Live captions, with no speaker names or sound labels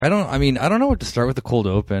I don't know what to start with the cold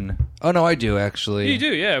open. Oh no, I do actually. You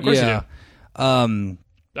do, yeah, of course you do.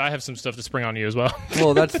 I have some stuff to spring on you as well.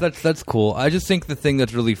 Well, that's cool. I just think the thing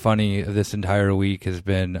that's really funny this entire week has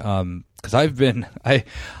been because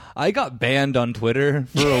I got banned on Twitter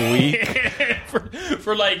for a week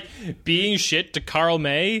for like being shit to Karl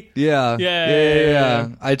May. Yeah.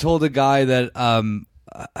 I told a guy that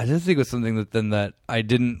I just think it was something that I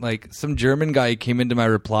didn't like. Some German guy came into my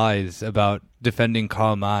replies about defending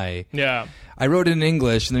Karl May. Yeah. I wrote it in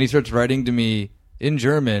English, and then he starts writing to me in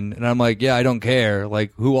German, and I'm like, yeah, I don't care.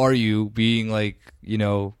 Like, who are you being like,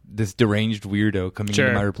 this deranged weirdo coming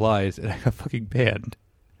into my replies? And I got fucking banned.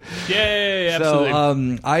 Yeah, so,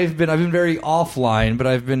 absolutely. I've been very offline, but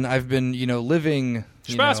I've been living.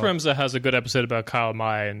 Spaßbremse has a good episode about Karl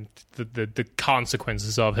May and the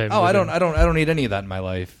consequences of him. Oh, I don't need any of that in my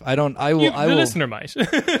life. The listener might.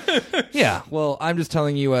 Yeah, well, I'm just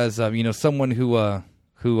telling you as someone who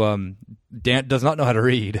does not know how to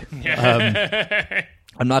read.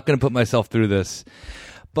 I'm not going to put myself through this.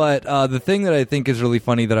 But the thing that I think is really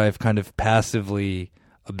funny that I've kind of passively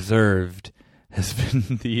observed has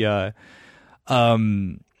been the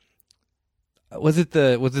was it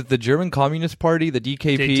the German Communist Party, the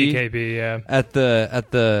DKP? DKP, yeah. At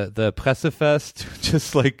the Pressefest,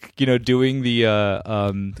 just like doing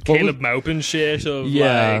the Caleb Maupin shit of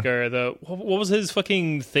like, or the what was his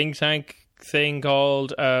fucking think tank thing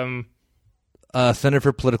called? Center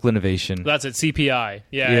for Political Innovation. That's it, CPI.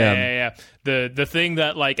 Yeah. The thing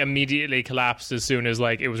that like immediately collapsed as soon as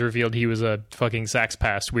like it was revealed he was a fucking sex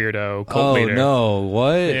pest weirdo cult leader. Oh no,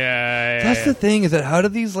 what? Yeah. That's the thing, is that how do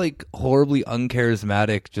these like horribly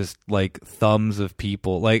uncharismatic just like thumbs of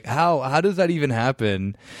people, like how does that even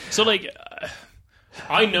happen? So like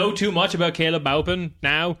I know too much about Caleb Maupin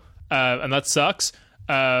now, and that sucks.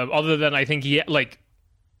 Other than I think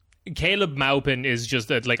Caleb Maupin is just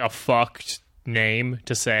a fucked name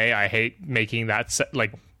to say. I hate making that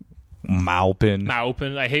like Maupin.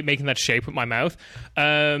 I hate making that shape with my mouth.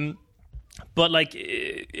 But like,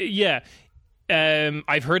 yeah.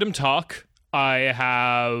 I've heard him talk. I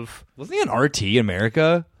have. Wasn't he on RT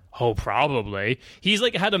America? Oh, probably. He's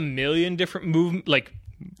like had a million different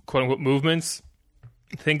quote unquote movements.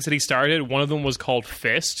 Things that he started. One of them was called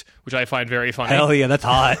Fist, which I find very funny. Hell yeah, that's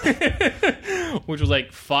hot. Which was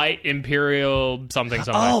like fight Imperial something.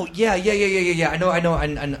 Oh yeah. I know it.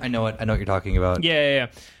 I know what you're talking about. Yeah.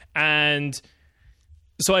 And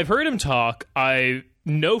so I've heard him talk. I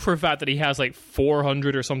know for a fact that he has like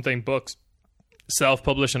 400 or something books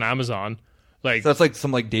self-published on Amazon. Like, so that's like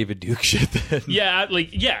some like David Duke shit then. Yeah,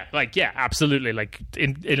 absolutely. Like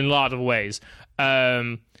in a lot of ways.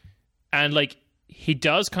 And like he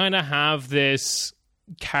does kind of have this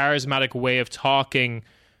charismatic way of talking.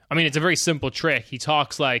 I mean, it's a very simple trick. He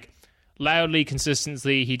talks like loudly,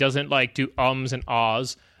 consistently. He doesn't like do ums and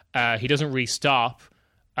ahs. He doesn't really stop.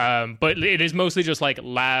 But it is mostly just like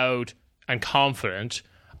loud and confident.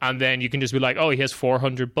 And then you can just be like, oh, he has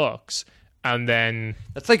 400 books. And then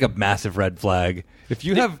that's like a massive red flag. If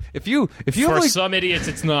you have some idiots,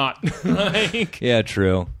 it's not. Yeah,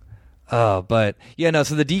 true. But yeah, no.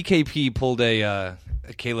 So the DKP pulled a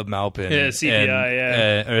Caleb Maupin,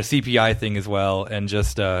 CPI, or a CPI thing as well, and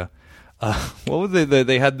just what was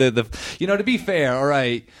they had the to be fair, all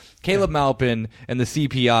right, Caleb Maupin and the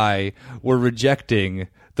CPI were rejecting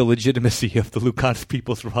the legitimacy of the Lugansk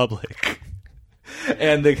People's Republic.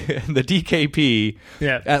 And the DKP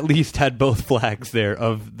at least had both flags there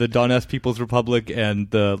of the Donetsk People's Republic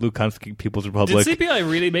and the Lugansk People's Republic. Did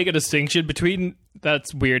CPI really make a distinction between?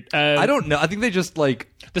 That's weird. I don't know. I think they just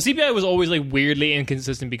like the CPI was always like weirdly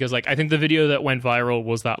inconsistent because like I think the video that went viral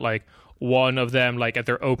was that like one of them like at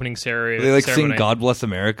their opening ceremony they like sing "God Bless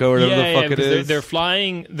America" or whatever the fuck it is. They're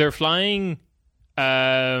flying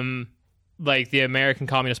like the American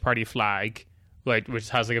Communist Party flag. Like, which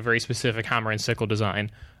has like a very specific hammer and sickle design,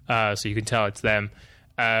 so you can tell it's them,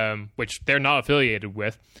 which they're not affiliated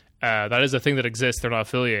with. That is a thing that exists. They're not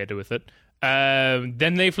affiliated with it.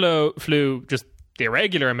 Then they flew just the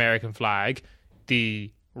irregular American flag,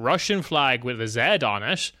 the Russian flag with a Z on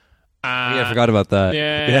it. I forgot about that.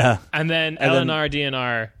 Yeah. And then LNR,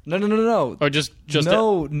 DNR. No. Or just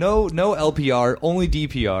no LPR, only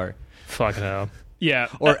DPR. Fucking hell. Yeah.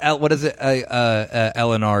 Or what is it?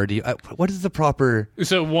 LNR. What is the proper?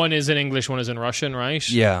 So one is in English, one is in Russian, right?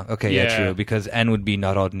 Yeah. Okay. Yeah. True. Because N would be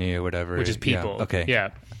narodny or whatever, which is people. Yeah, okay.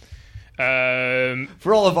 Yeah.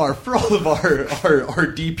 For all of our DPR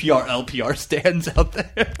LPR stands out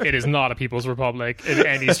there, it is not a People's Republic in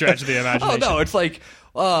any stretch of the imagination. Oh no, it's like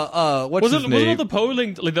what's his name? Was all the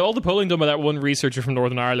polling all the polling done by that one researcher from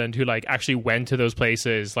Northern Ireland who like actually went to those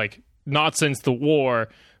places like not since the war.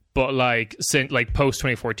 but like since like post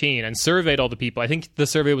 2014, and surveyed all the people. I think the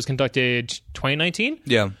survey was conducted 2019.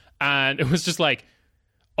 Yeah. And it was just like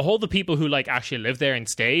all the people who like actually lived there and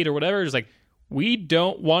stayed or whatever. It's like, we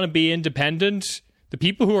don't want to be independent. The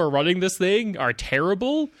people who are running this thing are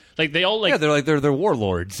terrible. Like they all like they're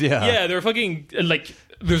warlords. Yeah. Yeah, they're fucking like.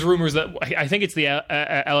 There's rumors that I think it's the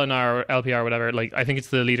LNR or LPR or whatever. Like I think it's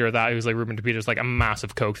the leader of that who's like rumored to be just like a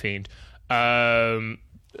massive coke fiend.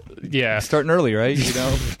 Yeah, starting early, right? You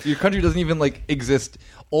know, your country doesn't even like exist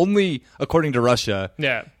only according to Russia.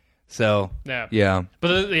 Yeah. So yeah.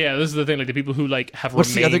 But this is the thing. Like the people who like have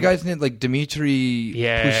what's remained... the other guy's name? Like Dmitry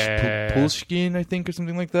Pushkin, I think, or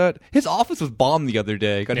something like that. His office was bombed the other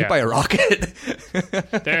day. Got hit by a rocket.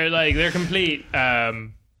 They're complete.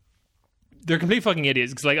 They're complete fucking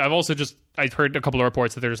idiots. Because like I've heard a couple of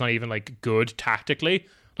reports that they're just not even like good tactically.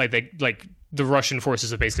 Like the Russian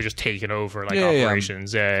forces have basically just taken over like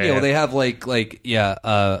operations. Yeah. Well, they have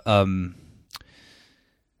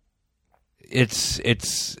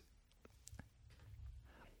it's.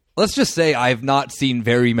 Let's just say I've not seen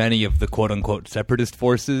very many of the quote-unquote separatist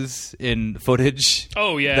forces in footage.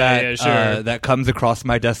 Oh, yeah, sure. That comes across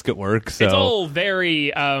my desk at work. So. It's all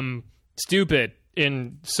very stupid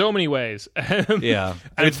in so many ways. Yeah.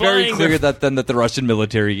 And it's very clear that the Russian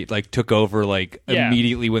military like took over like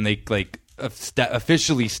immediately when they like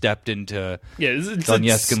officially stepped into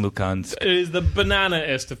Donetsk and Luhansk. It is the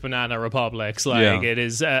banana-est of banana republics. Like it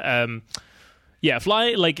is... fly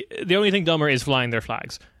like the only thing dumber is flying their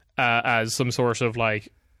flags as some sort of like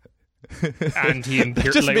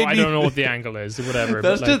anti-imperial. Like, I don't know what the angle is, or whatever.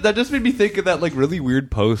 That just made me think of that like really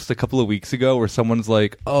weird post a couple of weeks ago where someone's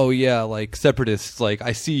like, "Oh yeah, like separatists, like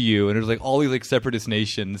I see you," and there's like all these like separatist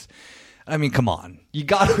nations. I mean, come on, you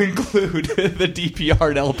got to include the DPR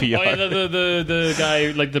and LPR. Oh yeah, the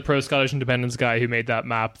guy like the pro-Scottish independence guy who made that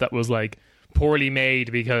map that was like poorly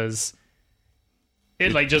made because.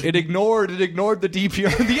 It ignored the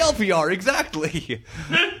DPR and the LPR exactly.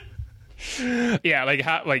 Yeah,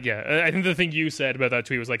 I think the thing you said about that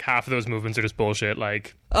tweet was like half of those movements are just bullshit.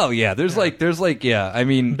 Like, oh yeah, there's I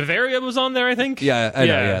mean, Bavaria was on there, I think. Yeah, I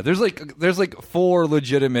know. Yeah, there's like 4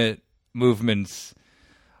 legitimate movements.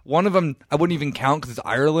 One of them I wouldn't even count because it's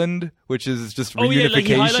Ireland, which is just reunification. Oh yeah, like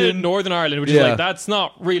he highlighted Northern Ireland, which is like that's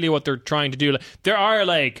not really what they're trying to do.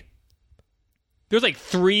 Like, there's like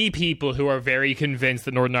 3 people who are very convinced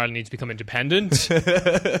that Northern Ireland needs to become independent.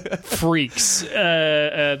 Freaks.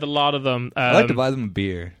 The lot of them. I'd like to buy them a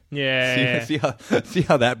beer. Yeah. See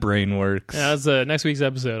how that brain works. Yeah, that's next week's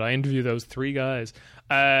episode. I interview those 3 guys.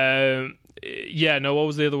 What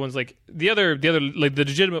was the other ones? Like the other like the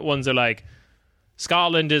legitimate ones are like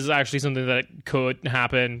Scotland is actually something that could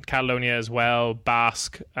happen. Catalonia as well,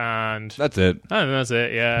 Basque, and that's it. I think that's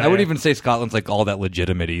it. Yeah, I wouldn't even say Scotland's like all that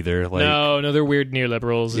legitimate either. Like, no, they're weird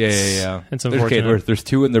neoliberals. Yeah. It's unfortunate. There's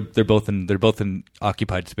 2, and they're both in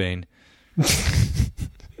occupied Spain.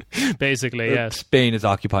 Basically, yes. Spain is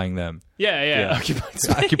occupying them. Yeah.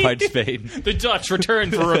 Occupied Spain. The Dutch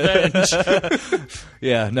return for revenge.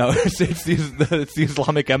 Yeah, no, it's the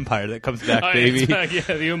Islamic Empire that comes back, baby. The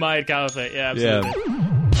Umayyad Caliphate. Yeah, absolutely.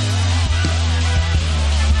 Yeah.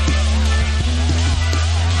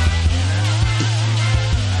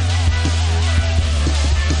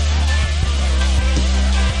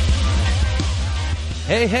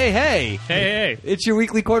 Hey. It's your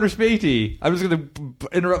weekly Corner Spatey. I'm just going to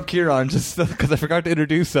interrupt Kieran just because I forgot to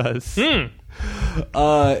introduce us.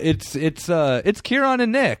 It's Kieran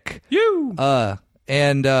and Nick.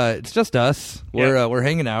 And it's just us. We're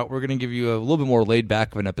hanging out. We're going to give you a little bit more laid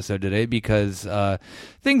back of an episode today because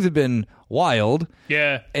things have been wild.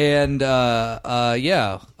 Yeah. And but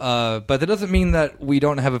that doesn't mean that we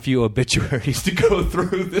don't have a few obituaries to go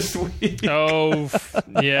through this week. Oh,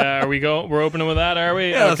 yeah. We're opening with that, are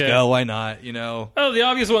we? Yeah, let's go. Why not? You know. Oh, the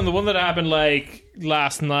obvious one, the one that happened like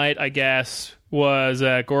last night, I guess, was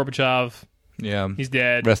Gorbachev. Yeah. He's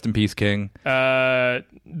dead. Rest in peace, King.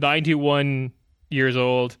 91 years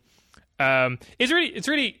old. It's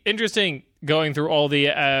really interesting going through all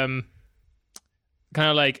the kind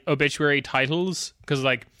of like obituary titles because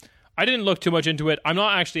like I didn't look too much into it. I'm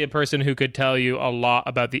not actually a person who could tell you a lot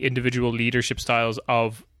about the individual leadership styles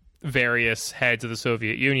of various heads of the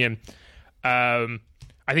Soviet Union. I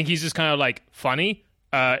think he's just kind of like funny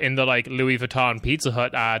in the like Louis Vuitton Pizza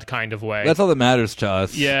Hut ad kind of way. That's all that matters to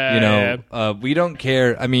us. Yeah, you know, we don't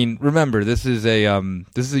care. I mean, remember this is a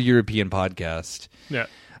European podcast. Yeah.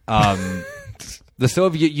 The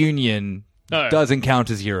Soviet Union doesn't count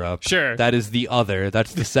as Europe. Sure. That is the other.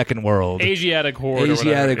 That's the second world. Asiatic horde.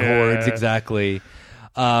 Asiatic hordes, exactly.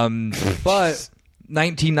 But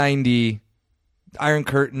 1990, Iron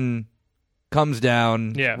Curtain comes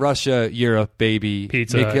down. Yeah. Russia, Europe, baby.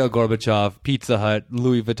 Pizza Mikhail Gorbachev, Pizza Hut,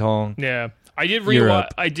 Louis Vuitton. Yeah. I did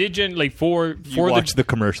Europe. I did like for You watched the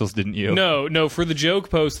commercials, didn't you? No, for the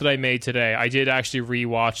joke post that I made today, I did actually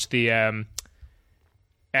rewatch the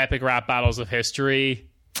epic rap battles of history.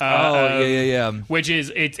 Yeah. Which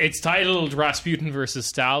is it's titled Rasputin versus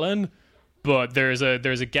Stalin, but there's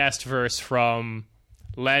a guest verse from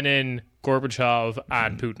Lenin, Gorbachev,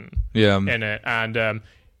 and Putin Yeah. in it, and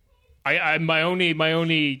I my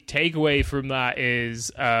only takeaway from that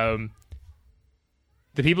is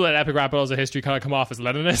the people at Epic Rap Battles of History kind of come off as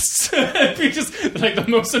Leninists. Because like the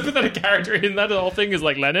most sympathetic character in that whole thing is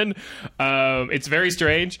like Lenin. It's very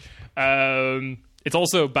strange. It's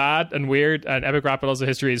also bad and weird, and Epic Rap Battles of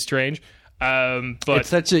History is strange.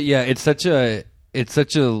 But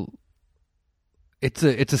it's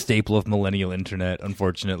a staple of millennial internet.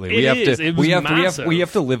 Unfortunately, we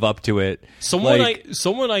have to live up to it. Someone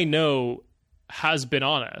I know has been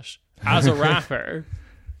on it as a rapper.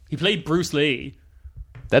 He played Bruce Lee.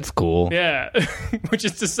 That's cool. Yeah, which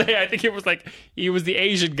is to say, I think it was like he was the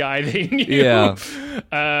Asian guy they knew. Yeah.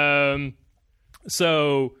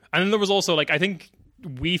 So, and then there was also like I think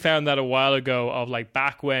we found that a while ago of like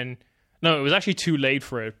back when. No, it was actually too late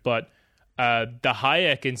for it, but the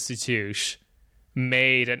Hayek Institute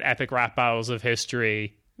made an Epic Rap Battles of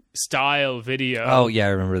History style video. Oh yeah,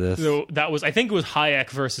 I remember this. So that was, I think it was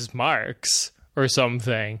Hayek versus Marx or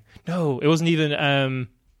something. No, it wasn't even.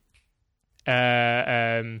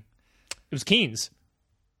 It was Keynes.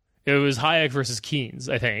 It was Hayek versus Keynes,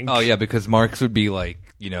 I think. Oh yeah, because Marx would be like,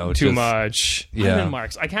 too much. Yeah,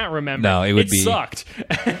 Marx. I can't remember. No, it sucked.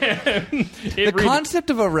 The concept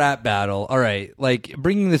of a rap battle. All right, like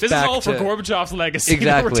bringing this back. This is all for Gorbachev's legacy.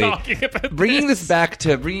 Exactly. That we're talking about bringing this back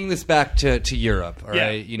to Europe. All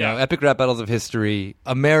right, epic rap battles of history.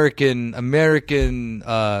 American.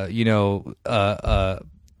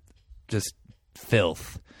 Just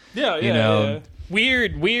filth. Yeah.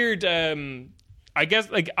 Weird. I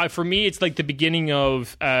guess like for me, it's like the beginning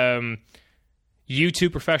of YouTube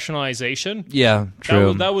professionalization. Yeah,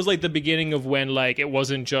 true. That was like the beginning of when like it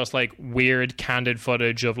wasn't just like weird candid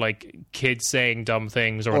footage of like kids saying dumb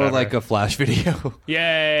things or whatever. Like a Flash video.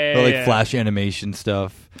 Yeah. Or like Flash animation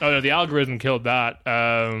stuff. Oh no, the algorithm killed that.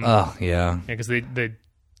 Because the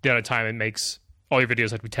amount of time it makes. All your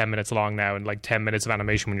videos have to be 10 minutes long now, and like 10 minutes of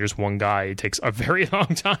animation when you're just one guy, it takes a very long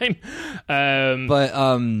time. But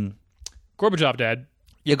Gorbachev dead.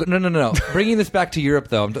 Yeah, no. Bringing this back to Europe,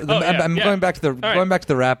 though, I'm going back to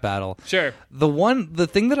the rap battle. Sure. The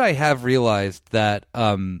thing that I have realized that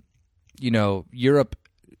Europe,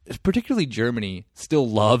 particularly Germany, still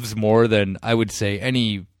loves more than I would say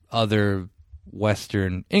any other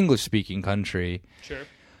Western English-speaking country. Sure.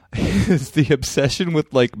 Is the obsession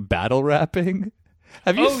with like battle rapping.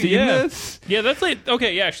 Have you seen this? Yeah, that's like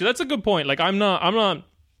okay. Yeah, actually, that's a good point. Like, I'm not.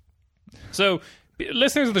 So,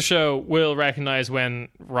 listeners of the show will recognize when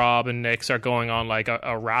Rob and Nick start going on like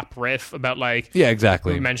a rap riff about like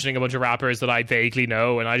exactly mentioning a bunch of rappers that I vaguely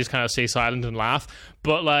know, and I just kind of stay silent and laugh.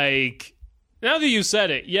 But like now that you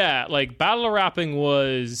said it, yeah, like battle rapping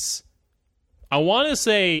was. I want to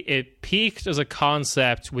say it peaked as a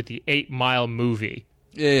concept with the 8 Mile movie.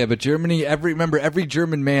 Yeah, but Germany. Every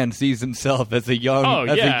German man sees himself as a young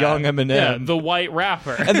Eminem, yeah, the white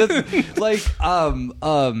rapper. And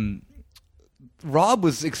Rob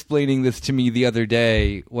was explaining this to me the other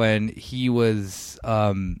day when he was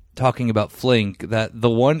talking about Flink. That the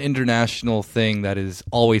one international thing that is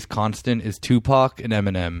always constant is Tupac and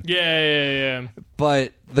Eminem. Yeah.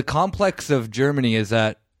 But the complex of Germany is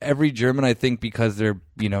that. Every German, I think, because they're,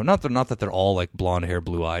 not that they're all like blonde hair,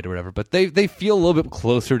 blue eyed or whatever, but they feel a little bit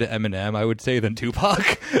closer to Eminem, I would say, than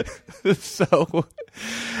Tupac. So,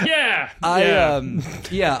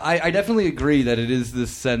 I definitely agree that it is this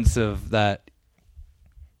sense of that.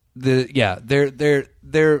 Their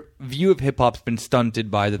view of hip hop's been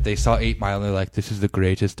stunted by that they saw 8 Mile and they're like, this is the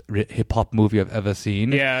greatest hip hop movie I've ever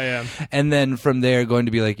seen. Yeah. And then from there going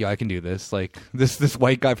to be like, yeah, I can do this. Like this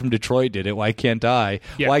white guy from Detroit did it. Why can't I?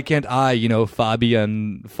 Yeah. Why can't I?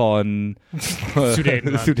 Fabian von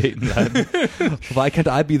Sudetenland. Why can't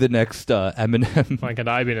I be the next Eminem? Why can't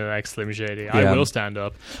I be the next Slim Shady? Yeah. I will stand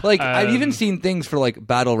up. Like I've even seen things for like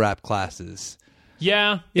battle rap classes.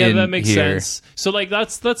 Yeah, that makes sense. So like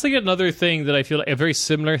that's like another thing that I feel like a very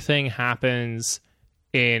similar thing happens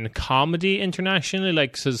in comedy internationally.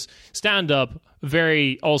 Like, says stand up,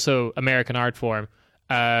 very also American art form,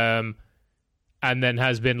 and then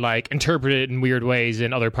has been like interpreted in weird ways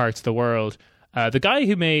in other parts of the world. The guy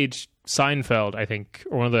who made Seinfeld, I think,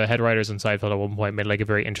 or one of the head writers on Seinfeld at one point made like a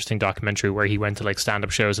very interesting documentary where he went to like stand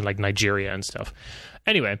up shows in like Nigeria and stuff.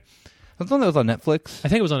 Anyway. That's the one that was on Netflix. I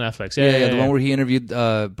think it was on Netflix. Yeah, the one where he interviewed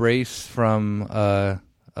Brace from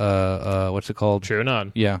what's it called? True or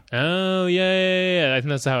Not. Yeah. Oh yeah. I think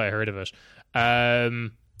that's how I heard of it.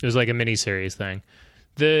 It was like a mini series thing.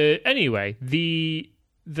 The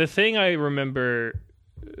thing I remember,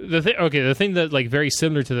 the thing that like very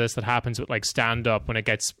similar to this that happens with like stand up when it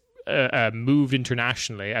gets moved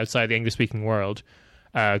internationally outside the English speaking world,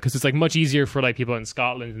 because it's like much easier for like people in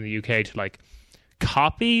Scotland and the UK to like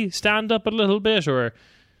copy stand up a little bit, or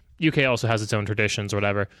UK also has its own traditions or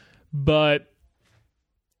whatever, but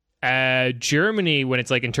Germany, when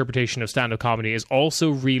it's like interpretation of stand up comedy, is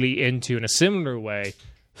also really into, in a similar way,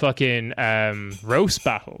 fucking roast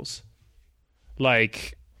battles,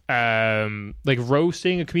 like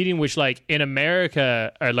roasting a comedian, which like in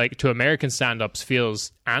America or like to American stand-ups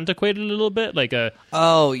feels antiquated a little bit, like a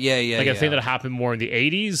a thing that happened more in the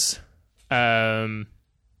 80s.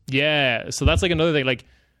 So that's like another thing. Like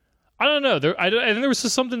I don't know, I think there was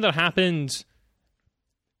just something that happened.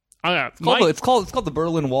 I don't know. It's called the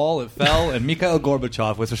Berlin Wall. It fell, and Mikhail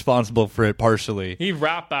Gorbachev was responsible for it partially. He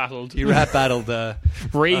rap battled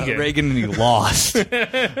Reagan, and he lost.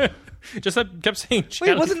 Just kept saying.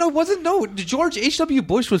 Wait, George H.W.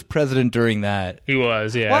 Bush was president during that. He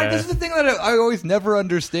was, yeah. Why? This is the thing that I always never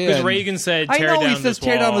understand. Because Reagan said, tear down this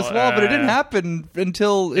wall, but it didn't happen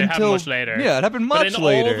until happened much later. Yeah, it happened much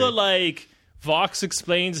later. All the like Vox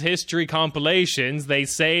Explains History compilations, they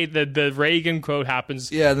say that the Reagan quote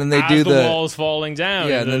happens. Yeah, and then they as do the walls falling down.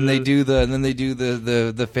 Yeah, and then they do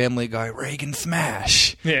the Family Guy Reagan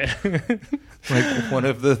smash. Yeah. Like one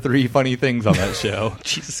of the 3 funny things on that show.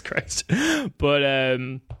 Jesus Christ. But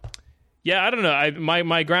yeah, I don't know.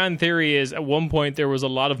 My grand theory is at one point there was a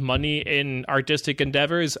lot of money in artistic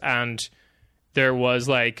endeavors, and there was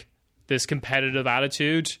like this competitive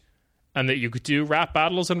attitude, and that you could do rap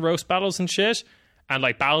battles and roast battles and shit. And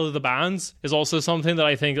like Battle of the Bands is also something that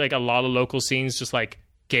I think like a lot of local scenes just like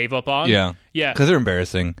gave up on. Yeah. Because they're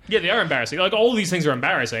embarrassing. Yeah, they are embarrassing. Like all these things are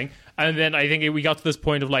embarrassing. And then I think we got to this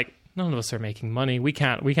point of like, none of us are making money. We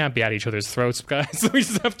can't be at each other's throats, guys. We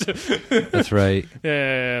just have to. That's right.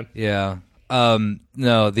 Yeah.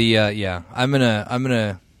 No. I'm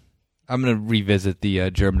gonna revisit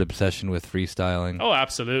the German obsession with freestyling. Oh,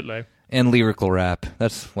 absolutely. And lyrical rap.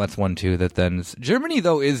 That's one too. That then is, Germany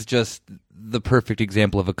though is just the perfect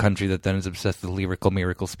example of a country that then is obsessed with lyrical,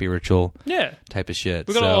 miracle, spiritual, type of shit.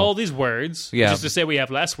 We got all these words, just to say we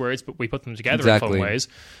have less words, but we put them together in fun ways.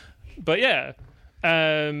 But yeah.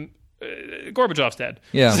 Gorbachev's dead.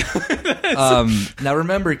 Yeah. Now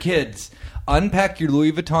remember, kids, unpack your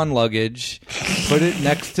Louis Vuitton luggage, put it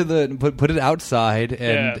next to put it outside,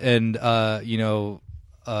 and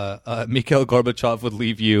Mikhail Gorbachev would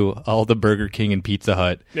leave you all the Burger King and Pizza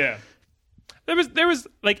Hut. Yeah. There was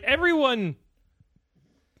like everyone.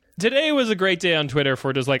 Today was a great day on Twitter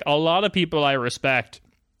for just like a lot of people I respect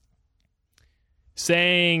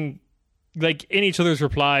saying, like in each other's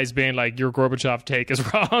replies, being like, your Gorbachev take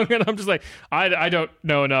is wrong. And I'm just like, I don't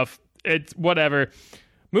know enough. It's whatever.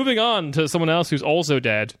 Moving on to someone else who's also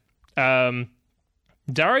dead. Daria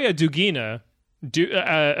Dugina,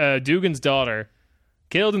 Dugin's daughter,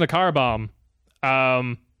 killed in a car bomb.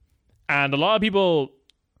 And a lot of people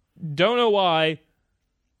don't know why,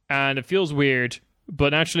 and it feels weird.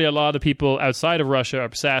 But naturally, a lot of people outside of Russia are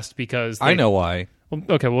obsessed because I know why.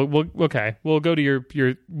 Okay, we'll go to your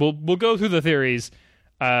we'll go through the theories,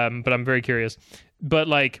 but I'm very curious. But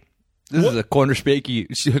like, this is a Corner Spakey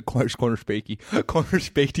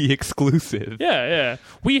exclusive. Yeah.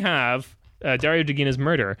 We have Daria Dugina's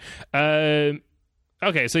murder.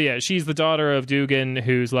 Okay, so yeah, she's the daughter of Dugin,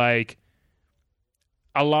 who's like,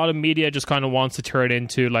 a lot of media just kind of wants to turn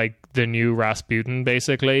into like the new Rasputin,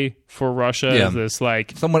 basically, for Russia. Yeah. This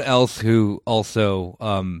like someone else who also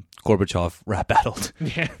Gorbachev rap battled.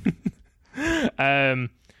 Yeah. I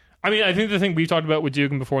mean, I think the thing we've talked about with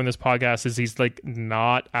Dugin before in this podcast is he's like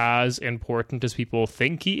not as important as people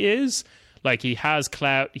think he is. Like, he has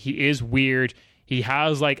clout, he is weird, he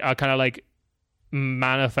has like a kind of like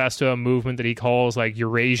manifesto movement that he calls like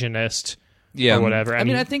Eurasianist. Yeah, or whatever. I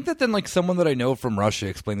mean, I think that then like someone that I know from Russia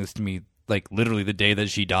explained this to me like literally the day that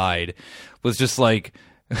she died, was just like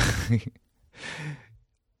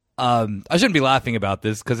I shouldn't be laughing about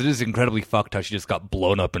this because it is incredibly fucked how she just got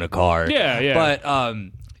blown up in a car. Yeah. But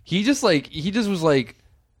he just was like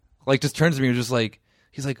just turns to me and was just like,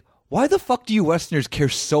 he's like, why the fuck do you Westerners care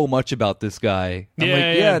so much about this guy?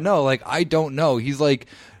 I'm no, like, I don't know. He's like,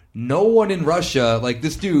 no one in Russia, like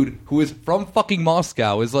this dude who is from fucking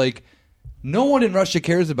Moscow is like, no one in Russia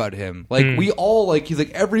cares about him. Like, we all, like, he's like,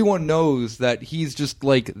 everyone knows that he's just,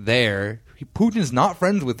 like, there. Putin's not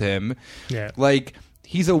friends with him. Yeah. Like,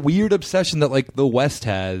 he's a weird obsession that like the West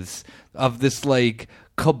has of this like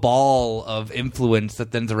cabal of influence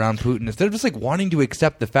that then's around Putin, instead of just like wanting to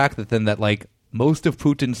accept the fact that then that like most of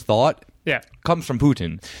Putin's thought comes from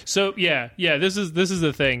Putin. So this is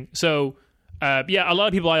the thing. So a lot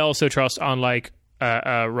of people I also trust on like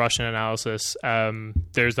Russian analysis.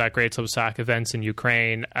 There's that great Substack, Events in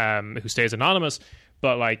Ukraine, who stays anonymous,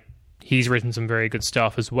 but like he's written some very good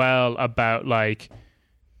stuff as well about like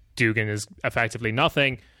Dugin is effectively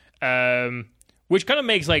nothing, which kind of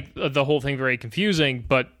makes like the whole thing very confusing.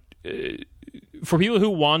 But for people who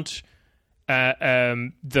want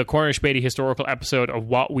the Cornish Beatty historical episode of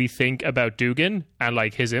what we think about Dugin and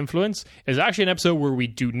like his influence is actually an episode where we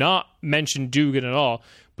do not mention Dugin at all,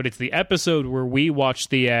 but it's the episode where we watch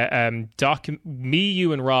the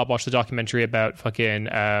you and Rob watched the documentary about fucking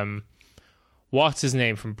what's his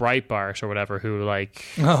name from Breitbart or whatever, who like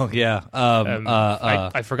I've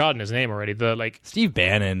forgotten his name already. The like Steve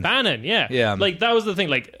Bannon. Yeah. Like that was the thing.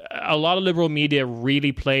 Like a lot of liberal media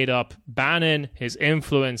really played up Bannon, his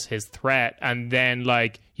influence, his threat, and then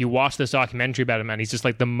like you watch this documentary about him, and he's just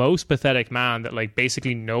like the most pathetic man that like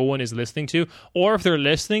basically no one is listening to, or if they're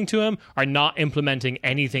listening to him, are not implementing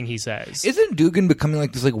anything he says. Isn't Dugin becoming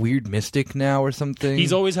like this like weird mystic now or something?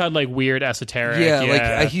 He's always had like weird esoteric.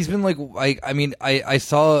 Like he's been like I mean I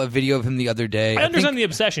saw a video of him the other day. I understand the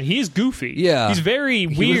obsession. He's goofy. Yeah, he's very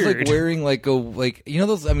weird. He was like wearing like a like you know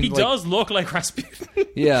those. I mean, he does look like Rasputin.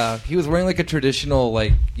 Yeah, he was wearing like a traditional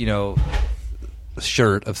like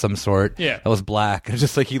shirt of some sort. Yeah, that was black. It's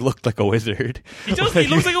just like he looked like a wizard. He does. He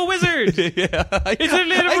looks like a wizard.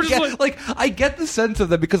 I get the sense of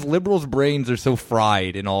that because liberals' brains are so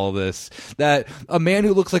fried in all of this that a man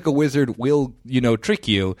who looks like a wizard will trick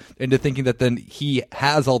you into thinking that then he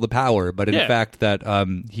has all the power, but in fact that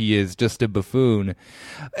he is just a buffoon.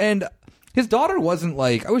 And his daughter wasn't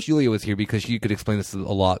like... I wish Julia was here because she could explain this a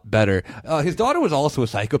lot better. His daughter was also a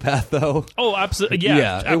psychopath, though. Oh, absolutely.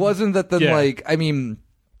 Yeah. It wasn't that then, like... I mean,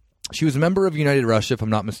 she was a member of United Russia, if I'm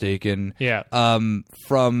not mistaken. Yeah.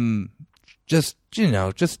 From just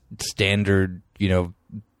standard,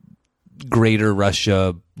 Greater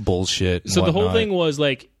Russia bullshit. So the whole thing was,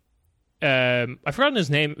 like... I've forgotten his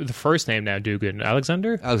name, the first name now, Dugin.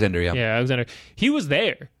 Alexander, yeah. Yeah, Alexander. He was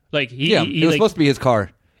there. Like, it was supposed to be his car.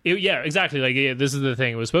 Exactly. Like, this is the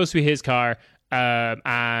thing. It was supposed to be his car,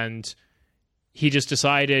 and he just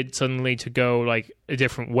decided suddenly to go like a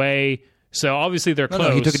different way. So obviously they're close.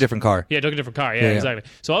 No, he took a different car. Yeah, took a different car. Yeah, exactly.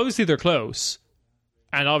 So obviously they're close,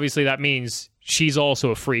 and obviously that means she's also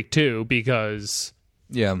a freak too because.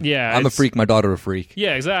 Yeah, I'm a freak. My daughter a freak.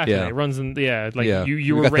 Yeah, exactly. It runs in.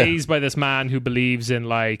 You were raised by this man who believes in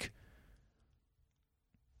like.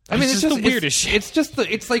 I mean, it's just the weirdest shit.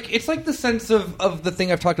 It's like the sense of the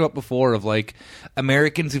thing I've talked about before of like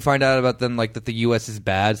Americans who find out about them like that the U.S. is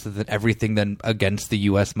bad, so that everything then against the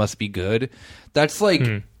U.S. must be good. That's like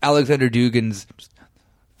Alexander Dugin's.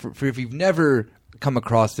 For if you've never come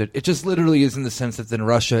across it, it just literally is in the sense that then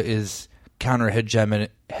Russia is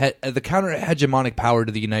the counter-hegemonic power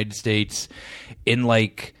to the United States in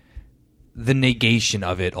like the negation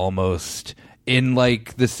of it almost. In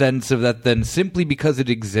like the sense of that then simply because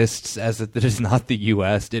it exists as that it is not the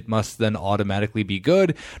U.S., it must then automatically be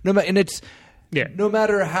good. No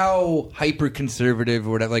matter how hyper conservative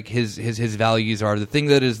or whatever like his values are, the thing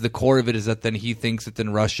that is the core of it is that then he thinks that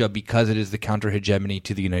then Russia, because it is the counter hegemony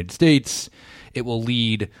to the United States, it will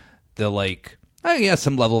lead the like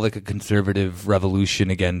some level of like a conservative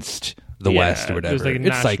revolution against the West or whatever. Like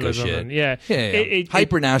it's psycho shit.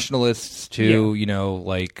 Hyper nationalists too,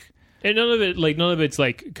 like. And none of it's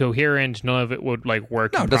like coherent. None of it would like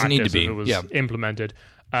work. No, it doesn't need to be. If it was implemented.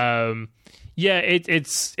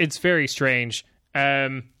 It's very strange.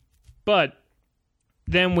 But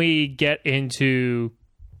then we get into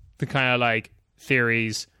the kind of like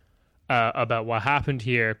theories about what happened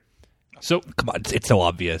here. So come on, it's so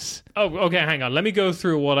obvious. Oh, okay. Hang on. Let me go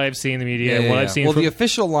through what I've seen in the media and what I've seen. Well, the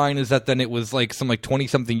official line is that then it was like some like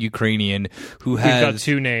 20-something Ukrainian who has got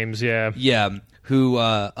two names. Yeah. Who,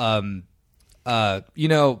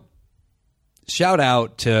 shout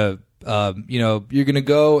out to, you're going to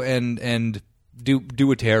go and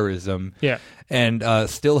do a terrorism. Yeah. And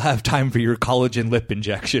still have time for your collagen lip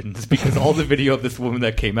injections because all the video of this woman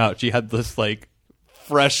that came out, she had this like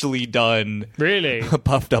freshly done, really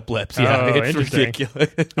puffed up lips. Yeah, it's ridiculous.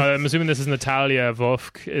 I'm assuming this is Natalia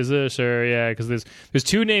Vovk, is it? Or because there's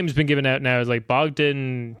two names been given out now. It's like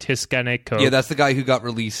Bogdan Tiskanenko. Yeah, that's the guy who got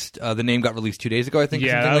released. The name got released 2 days ago, I think.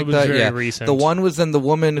 Yeah, something that like was that. Very recent. The one was then the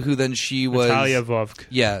woman who then she was Natalia Vovk.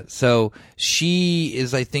 Yeah, so she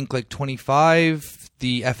is I think like 25.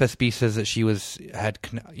 the FSB says that she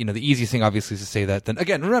the easiest thing obviously is to say that. Then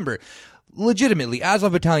again, remember, legitimately,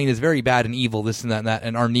 Azov Battalion is very bad and evil, this and that,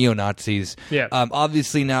 and are neo-Nazis. Yeah.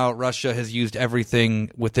 Obviously now Russia has used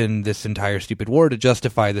everything within this entire stupid war to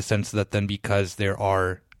justify the sense that then because there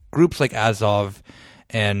are groups like Azov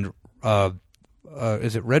and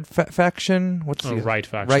is it Red Faction? What's the Right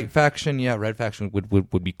Faction? Right Faction, yeah, Red Faction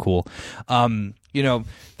would be cool.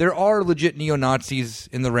 There are legit neo-Nazis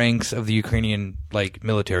in the ranks of the Ukrainian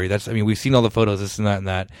military. We've seen all the photos, this and that and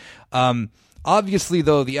that. Obviously,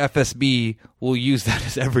 though, the FSB will use that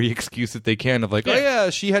as every excuse that they can of oh yeah,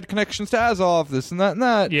 she had connections to Azov, this and that and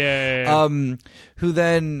that. Yeah. Who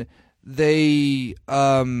then they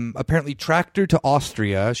apparently tracked her to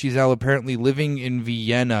Austria. She's now apparently living in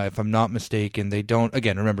Vienna, if I'm not mistaken. They don't,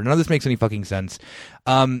 again, remember, none of this makes any fucking sense.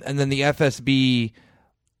 And then the FSB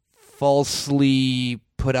falsely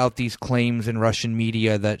put out these claims in Russian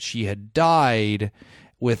media that she had died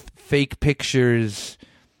with fake pictures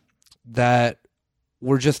that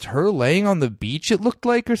were just her laying on the beach, it looked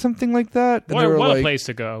like, or something like that. And what a place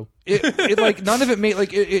to go. None of it made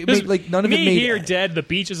none of it made here dead, the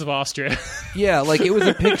beaches of Austria. Yeah, it was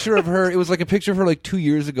a picture of her. It was a picture of her 2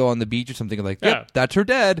 years ago on the beach or something. Yep, that's her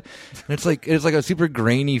dead. And it's a super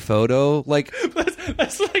grainy photo.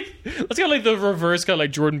 That's kind of the reverse kind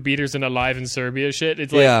of Jordan Peterson Alive in Serbia shit.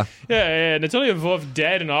 It's yeah, and it's only above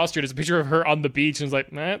dead in Austria. There's a picture of her on the beach, and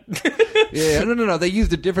it's nah. Yeah, no. They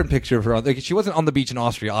used a different picture of her. She wasn't on the beach in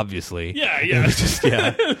Austria, obviously. Yeah. It was just,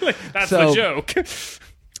 yeah. That's the joke.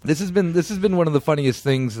 This has been one of the funniest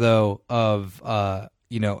things, though, of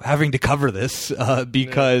having to cover this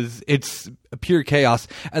because it's pure chaos.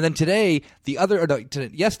 And then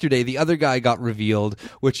yesterday, the other guy got revealed,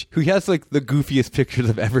 who has the goofiest pictures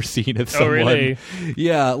I've ever seen of someone. Oh, really?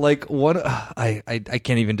 Yeah, one. I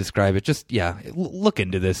can't even describe it. Just look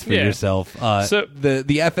into this for yourself. So the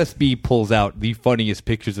FSB pulls out the funniest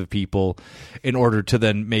pictures of people in order to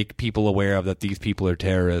then make people aware of that these people are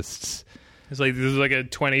terrorists. It's there's a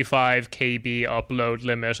 25 KB upload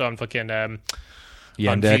limit on fucking on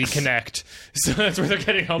Yandex. Connect, so that's where they're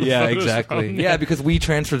getting all the yeah, photos exactly. from. Yeah, because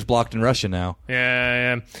WeTransfer's blocked in Russia now.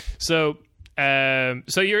 Yeah. So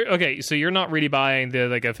you're okay. So you're not really buying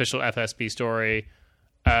the official FSB story,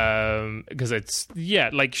 because it's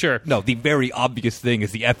sure. No, the very obvious thing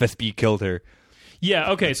is the FSB killed her.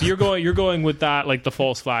 Yeah. Okay. So you're going with that the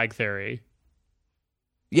false flag theory.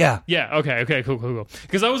 Yeah. Yeah. Okay. Cool.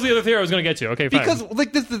 Because that was the other theory I was going to get to. Okay. Fine.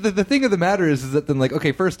 Because the thing of the matter is that then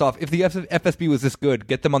okay, first off, if the FSB was this good,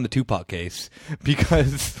 get them on the Tupac case,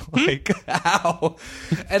 because how?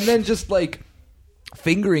 And then just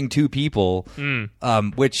fingering two people,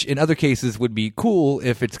 which in other cases would be cool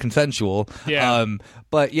if it's consensual. Yeah.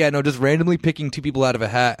 But yeah, no, just randomly picking two people out of a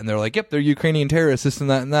hat and they're yep, they're Ukrainian terrorists, this and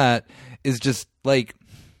that is just I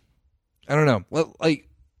don't know. Well,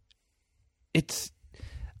 it's.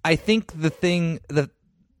 I think the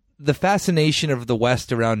fascination of the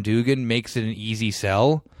West around Dugin makes it an easy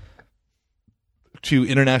sell to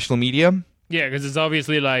international media. Yeah, because it's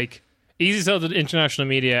obviously easy sell to international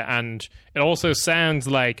media, and it also sounds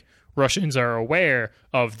like Russians are aware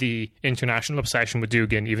of the international obsession with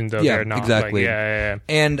Dugin, even though they're not. Exactly. Yeah.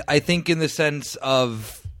 And I think in the sense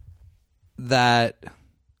of that,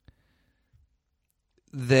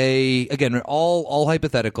 they again are all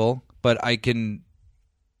hypothetical, but I can.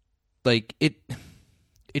 It's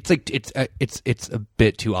a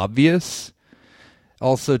bit too obvious.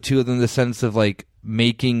 Also, too, in the sense of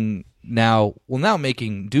making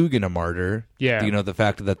Dugin a martyr. Yeah, the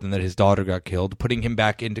fact that his daughter got killed, putting him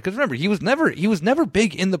back into, because remember he was never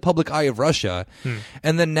big in the public eye of Russia,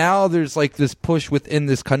 and then now there's this push within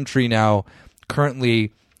this country now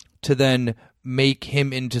currently to then make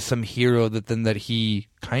him into some hero that he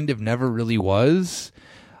kind of never really was.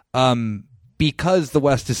 Because the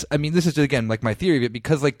West is, this is again my theory of it,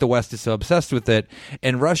 because the West is so obsessed with it,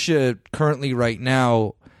 and Russia currently right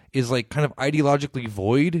now is kind of ideologically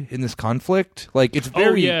void in this conflict. It's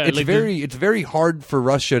very, it's very hard for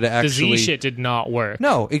Russia to actually. The Z shit did not work.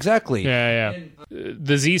 No, exactly. Yeah.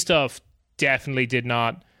 The Z stuff definitely did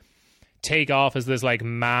not take off as this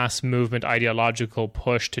mass movement ideological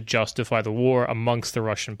push to justify the war amongst the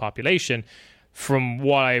Russian population. From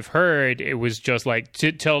what I've heard, it was just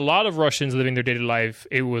to a lot of Russians living their daily life,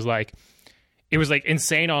 it was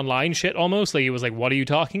insane online shit almost. It was what are you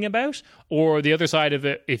talking about? Or the other side of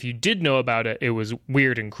it, if you did know about it, it was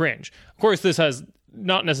weird and cringe. Of course, this has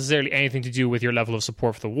not necessarily anything to do with your level of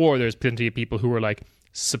support for the war. There's plenty of people who were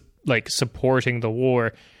supporting the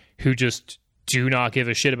war who just do not give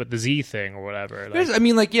a shit about the Z thing or whatever. Like, I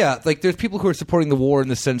mean, like, yeah, like there's people who are supporting the war in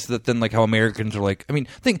the sense that then like how Americans are like, I mean,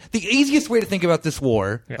 think the easiest way to think about this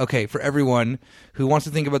war, okay, for everyone who wants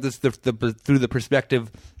to think about this through the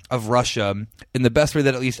perspective of Russia, in the best way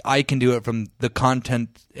that at least I can do it from the content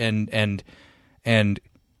and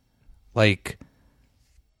like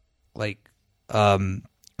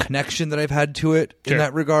connection that I've had to it in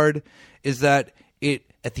that regard, is that it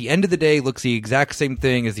at the end of the day looks the exact same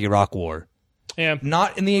thing as the Iraq War. Yeah.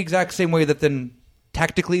 Not in the exact same way that then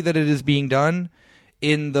tactically that it is being done,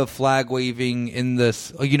 in the flag waving, in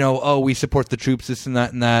this, you know, oh, we support the troops, this and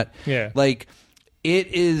that and that. Yeah. Like, it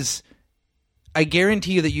is, I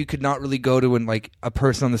guarantee you that you could not really go to like a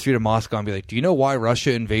person on the street of Moscow and be like, do you know why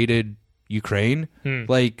Russia invaded Ukraine?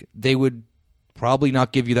 Like, they would probably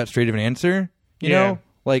not give you that straight of an answer, you know?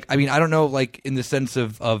 Like, I mean, I don't know, like, in the sense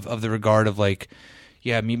of the regard of like,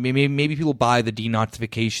 yeah, maybe people buy the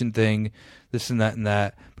denazification thing, this and that and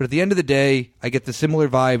that. But at the end of the day, I get the similar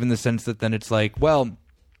vibe in the sense that then it's like, well,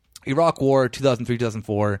 Iraq War, 2003,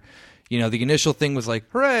 2004, you know, the initial thing was like,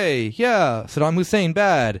 hooray, yeah, Saddam Hussein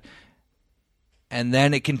bad. And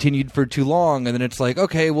then it continued for too long, and then it's like,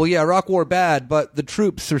 okay, well, yeah, Iraq War bad, but the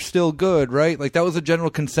troops are still good, right? Like, that was a general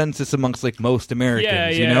consensus amongst, like, most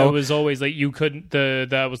Americans, you know? It was always, like, you couldn't,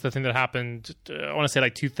 that was the thing that happened, I want to say,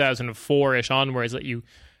 like, 2004-ish onwards, that you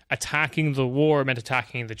attacking the war meant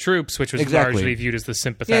attacking the troops, which was largely viewed as the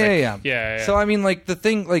sympathetic. Yeah. So, I mean, like, the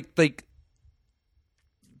thing, like,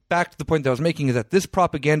 back to the point that I was making is that this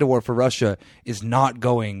propaganda war for Russia is not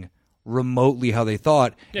going remotely how they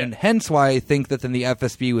thought, and hence why I think that then the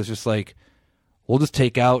FSB was just like, we'll just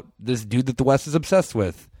take out this dude that the West is obsessed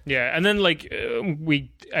with. Yeah, and then like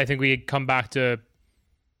I think we come back to,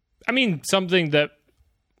 I mean, something that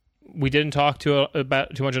we didn't talk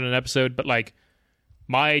about too much in an episode, but like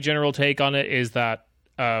my general take on it is that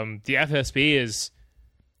the FSB is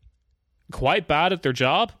quite bad at their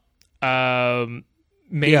job. Maybe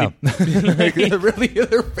they're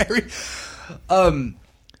very.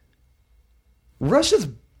 Russia's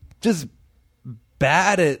just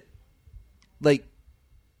bad at like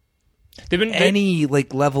any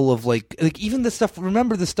like level of like even the stuff.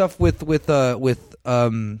 Remember the stuff with what's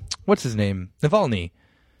his name, Navalny.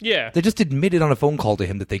 Yeah, they just admitted on a phone call to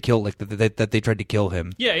him that they killed that they tried to kill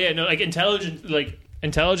him. No, like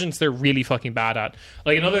intelligence they're really fucking bad at.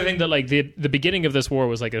 Like another thing that like the beginning of this war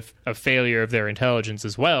was like a failure of their intelligence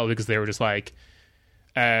as well, because they were just like,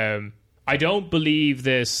 I don't believe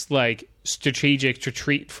this like strategic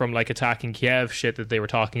retreat from like attacking Kiev shit that they were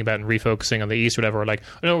talking about and refocusing on the east or whatever. Like,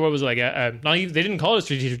 I know what was like not even, they didn't call it a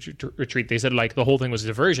strategic retreat. They said like the whole thing was a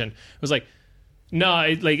diversion. It was like, no,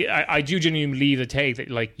 I do genuinely believe the take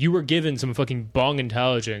that like you were given some fucking bong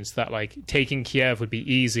intelligence that like taking Kiev would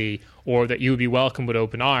be easy or that you would be welcomed with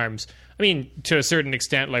open arms. I mean, to a certain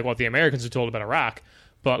extent, like what the Americans were told about Iraq,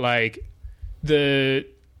 but like that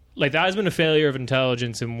has been a failure of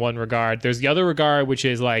intelligence in one regard. There's the other regard, which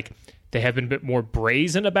is like they have been a bit more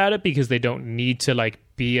brazen about it because they don't need to like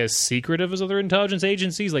be as secretive as other intelligence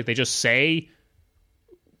agencies. Like they just say,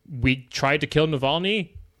 we tried to kill Navalny.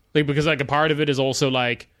 Like, because like a part of it is also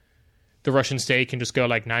like the Russian state can just go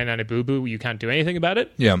like, nine boo boo, you can't do anything about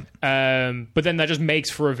it. Yeah. But then that just makes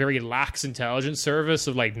for a very lax intelligence service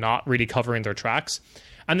of like not really covering their tracks.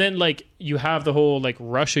 And then like you have the whole like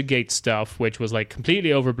Russiagate stuff, which was like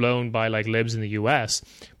completely overblown by like libs in the US,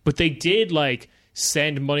 but they did like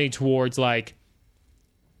send money towards like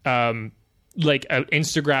an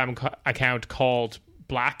Instagram account called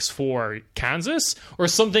Blacks for Kansas or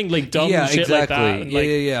something like dumb shit like that. And, like,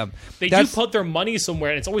 yeah. They do put their money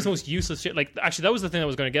somewhere, and it's always the most useless shit. Like, actually, that was the thing I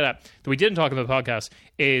was going to get at that we didn't talk about the podcast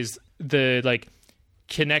is the like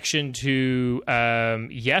connection to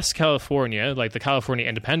Yes California, like the California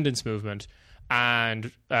independence movement,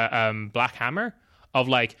 and Black Hammer. Of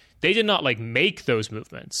like they did not like make those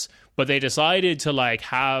movements, but they decided to like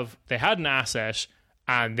they had an asset.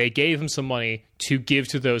 And they gave him some money to give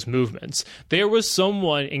to those movements. There was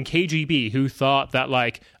someone in KGB who thought that,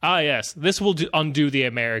 like, yes, this will undo the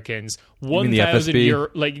Americans.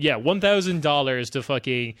 $1,000 to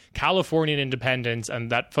fucking Californian independence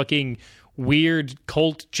and that fucking weird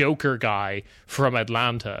cult Joker guy from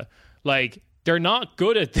Atlanta. Like, they're not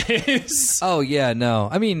good at this. Oh yeah, no.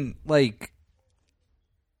 I mean, like,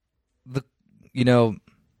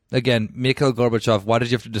 again, Mikhail Gorbachev, why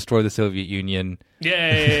did you have to destroy the Soviet Union?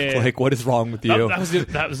 Yeah. Like, what is wrong with you? That was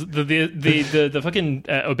the fucking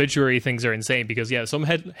obituary things are insane because, some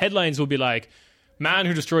headlines will be like, man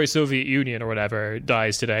who destroys Soviet Union or whatever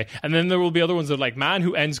dies today, and then there will be other ones that are like man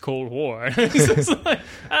who ends Cold War. It's like,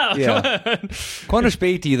 oh, Yeah. come on. Quanah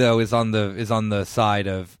Beatty though is on the side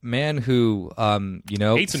of man who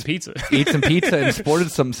Ate some pizza. ate some pizza and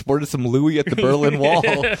sported some Louis at the Berlin Wall.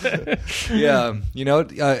 Yeah,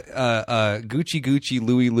 Gucci,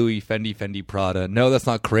 Louis, Fendi, Prada. No, that's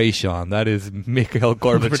not Krayshawn. That is Mikhail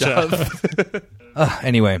Gorbachev.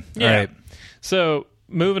 Anyway, Yeah. all right. So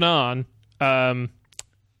moving on, Dugin,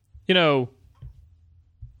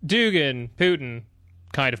 Putin,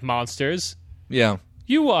 kind of monsters. Yeah,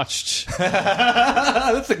 You watched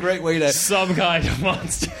that's a great way to. some kind of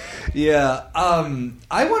monster. Yeah,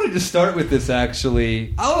 I wanted to start with this actually.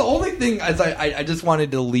 The only thing is I just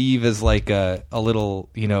wanted to leave as like a little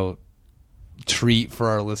treat for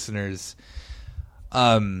our listeners.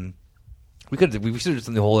 We should have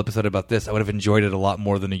done the whole episode about this. I would have enjoyed it a lot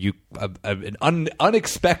more than an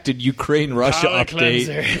unexpected Ukraine-Russia Palate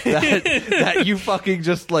update that you fucking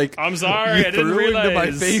just like. I'm sorry, you I didn't threw into my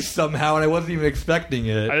realize. face somehow, and I wasn't even expecting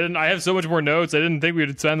it. I have so much more notes. I didn't think we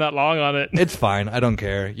would spend that long on it. It's fine. I don't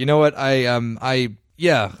care. You know what?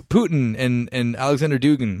 Yeah, Putin and Alexander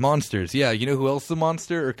Dugin, monsters. Yeah, you know who else is a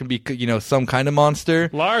monster or can be some kind of monster?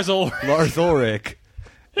 Lars Ulrich. Lars Ulrich.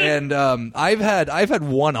 And I've had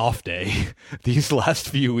one off day these last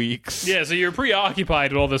few weeks. Yeah, so you're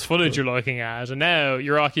preoccupied with all this footage you're looking at, and now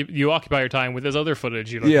you occupy your time with this other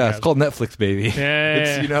footage you're looking at. Yeah, it's called Netflix, baby.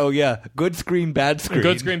 Yeah. It's good screen, bad screen.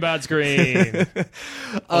 Good screen, bad screen.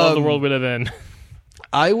 I love the world we live in.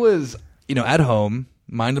 I was, at home,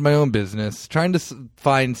 minding my own business, trying to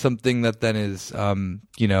find something that then is,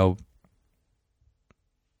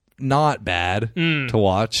 not bad to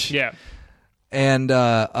watch. Yeah. And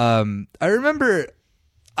I remember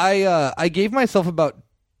I gave myself about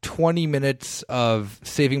 20 minutes of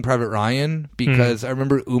Saving Private Ryan because I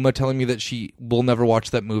remember Uma telling me that she will never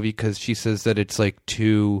watch that movie because she says that it's like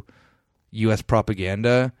too U.S.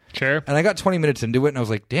 propaganda. Sure. And I got 20 minutes into it and I was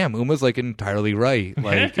like, damn, Uma's like entirely right.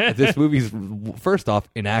 Like this movie's first off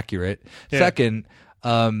inaccurate. Yeah. Second,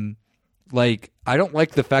 like I don't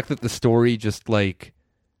like the fact that the story just like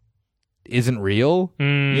isn't real,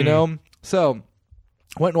 So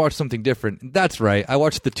I went and watched something different. That's right. I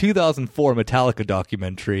watched the 2004 Metallica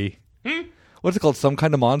documentary. What's it called? Some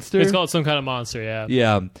Kind of Monster? It's called Some Kind of Monster, yeah.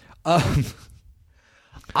 Yeah.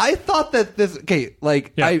 I thought that this... Okay,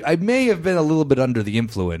 like, Yeah. I may have been a little bit under the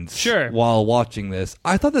influence Sure. while watching this.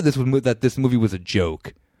 I thought that this movie was a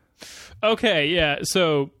joke. Okay, yeah.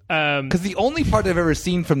 So, Because the only part I've ever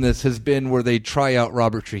seen from this has been where they try out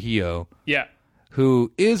Robert Trujillo, yeah.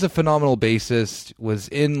 who is a phenomenal bassist, was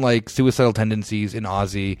in like Suicidal Tendencies in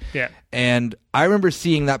Ozzy. Yeah. And I remember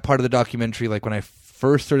seeing that part of the documentary like when I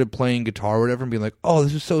first started playing guitar or whatever and being like, oh,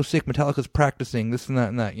 this is so sick. Metallica's practicing this and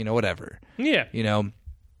that, whatever. Yeah.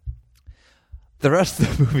 The rest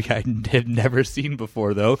of the movie I had never seen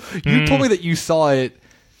before, though. You told me that you saw it.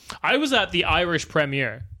 I was at the Irish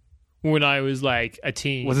premiere when I was like a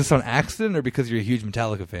teen. Was this on accident or because you're a huge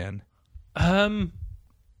Metallica fan? I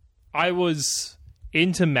was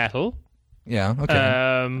into metal. Yeah, okay.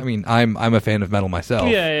 I mean, I'm a fan of metal myself.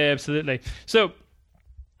 Yeah, absolutely. So,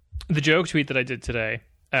 the joke tweet that I did today,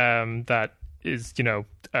 that is, getting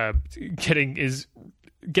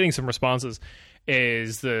some responses,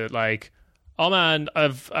 is the like, oh man,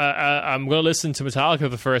 I'm going to listen to Metallica for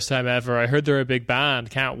the first time ever. I heard they're a big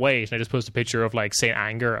band. Can't wait. And I just posted a picture of like Saint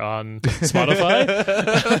Anger on Spotify,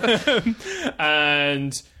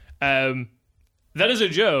 and that is a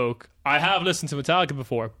joke. I have listened to Metallica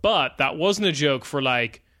before, but that wasn't a joke for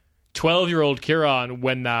like 12-year-old Kieran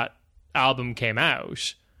when that album came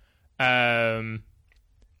out. Because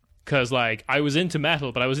like I was into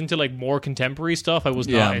metal, but I was into like more contemporary stuff. I was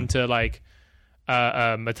not into like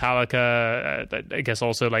Metallica. I guess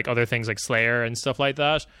also like other things like Slayer and stuff like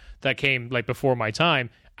that came like before my time.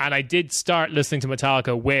 And I did start listening to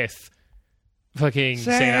Metallica with fucking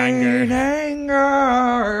Saint Anger.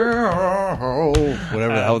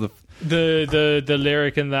 Whatever the hell the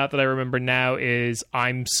lyric in that I remember now is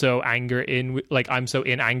I'm so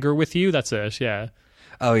in anger with you. That's it. Yeah.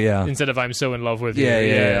 Oh yeah. Instead of I'm so in love with you.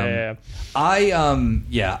 Yeah. I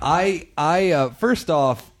first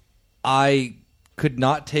off, I could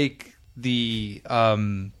not take the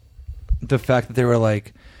fact that they were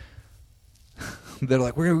like, they're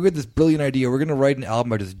like, we're gonna get this brilliant idea. We're gonna write an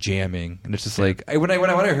album by just jamming, and it's just like when I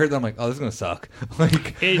heard that, I'm like, oh, this is gonna suck.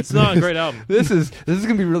 Like, it's not a great album. This is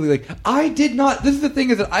gonna be really like. I did not. This is the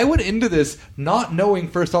thing is that I went into this not knowing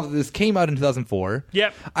first off that this came out in 2004.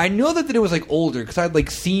 Yep. I know that it was like older because I'd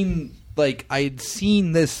like seen like I'd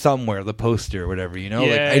seen this somewhere, the poster or whatever, you know?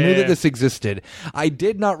 Yeah, like I knew yeah. that this existed. I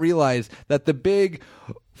did not realize that the big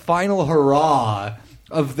final hurrah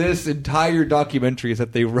of this entire documentary is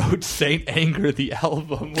that they wrote Saint Anger the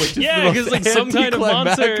album, which is because like Some Kind of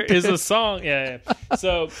Monster anticlimactic. is a song. Yeah.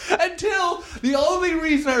 So Until the only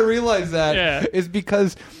reason I realized that is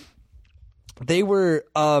because they were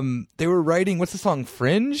writing, what's the song,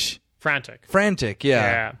 Frantic,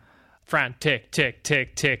 yeah. Frantic, tick,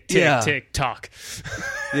 tick, tick, tick, Yeah. tick, tock.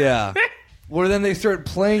 yeah. Where then they start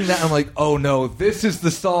playing that, I'm like, oh no, this is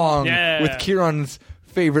the song Yeah. with Kieran's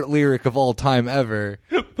favorite lyric of all time ever.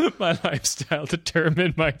 My lifestyle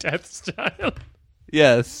determined my death style.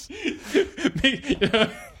 Yes.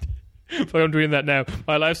 But I'm doing that now.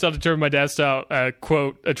 My lifestyle determined my death style.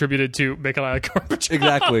 Quote attributed to Mikhail Gorbachev.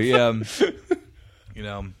 Exactly. Yeah. You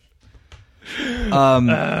know.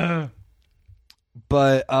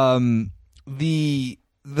 But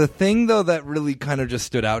the thing though that really kind of just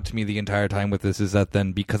stood out to me the entire time with this is that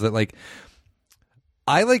then because it like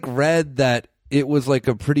I like read that it was like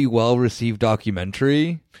a pretty well received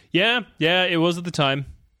documentary. Yeah, it was at the time.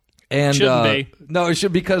 And Shouldn't be. No, it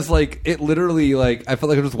should, because like it literally like I felt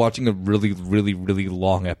like I was watching a really, really, really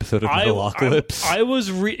long episode of Metalocalypse.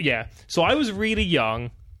 So I was really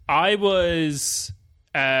young. I was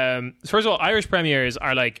first of all, Irish premieres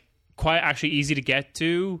are like quite actually easy to get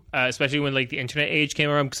to, especially when like the internet age came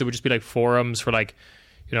around, because it would just be like forums for like,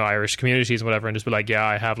 you know, Irish communities and whatever, and just be like, yeah,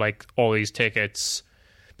 I have like all these tickets,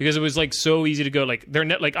 because it was like so easy to go. Like they're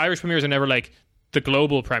like Irish premieres are never like the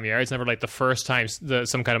global premiere. It's never like the first time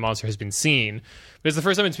Some Kind of Monster has been seen, but it's the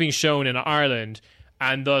first time it's being shown in Ireland,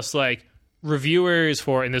 and thus like reviewers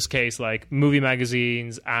for, in this case, like movie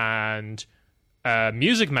magazines and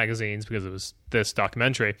music magazines, because it was this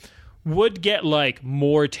documentary, would get like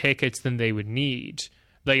more tickets than they would need.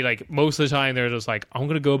 Like most of the time they're just like, I'm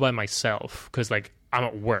gonna go by myself because like I'm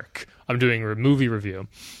at work, I'm doing a movie review.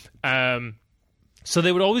 So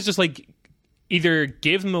they would always just like either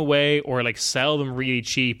give them away or like sell them really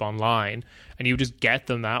cheap online, and you would just get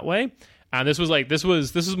them that way. And this was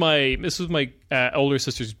my older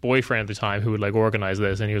sister's boyfriend at the time who would like organize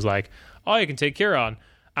this, and he was like, oh, you can take Kieran.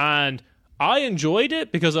 And I enjoyed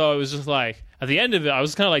it because I was just like, at the end of it, I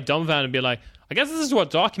was kind of like dumbfounded and be like, I guess this is what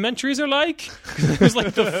documentaries are like. It was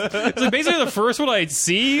like basically the first one I'd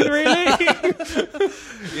seen, really.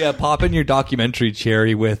 Yeah, pop in your documentary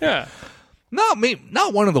cherry with not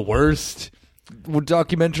one of the worst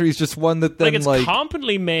documentaries, just one that then like it's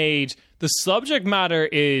competently made. The subject matter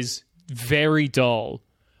is very dull.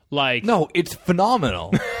 Like, no, it's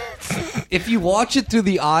phenomenal. If you watch it through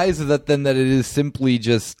the eyes of that, then that it is simply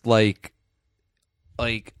just like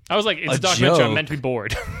I was like, it's a documentary. joke. I'm meant to be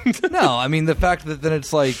bored. No, I mean the fact that then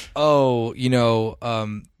it's like, oh, you know,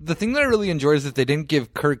 the thing that I really enjoyed is that they didn't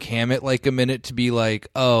give Kirk Hammett like a minute to be like,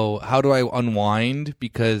 oh, how do I unwind?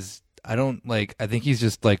 Because I think he's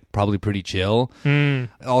just like probably pretty chill.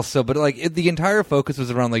 Also, but like the entire focus was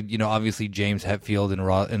around like, you know, obviously James Hetfield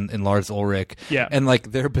and Lars Ulrich, and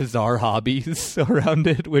like their bizarre hobbies around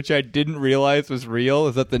it, which I didn't realize was real.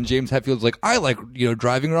 Is that then James Hetfield's like, I like, you know,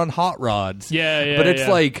 driving around hot rods, but it's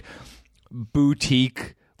like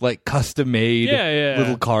boutique, like custom made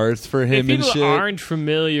little cars for him. If people and shit. aren't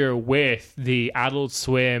familiar with the Adult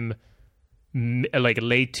Swim like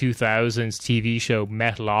late 2000s TV show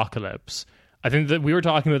Metalocalypse, I think that we were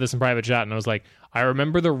talking about this in private chat, and I was like, I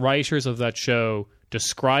remember the writers of that show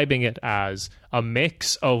describing it as a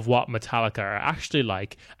mix of what Metallica are actually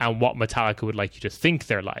like and what Metallica would like you to think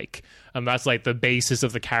they're like. And that's like the basis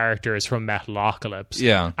of the characters from Metalocalypse.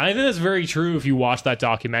 Yeah. And I think that's very true if you watch that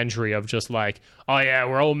documentary of just like, oh yeah,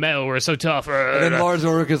 we're all metal, we're so tough. And then Lars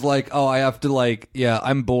Ulrich is like, oh, I have to like,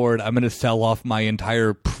 I'm bored. I'm going to sell off my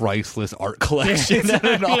entire priceless art collection at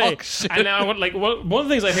an auction. And now, like, one of the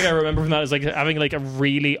things I think I remember from that is like having like a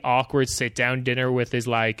really awkward sit down dinner with his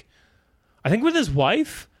like, I think with his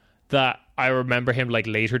wife, that I remember him like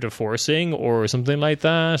later divorcing or something like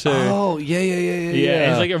that. Oh, yeah.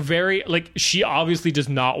 It's like a very, like, she obviously does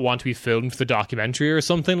not want to be filmed for the documentary or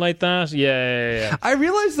something like that. Yeah. I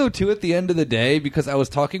realized though too at the end of the day, because I was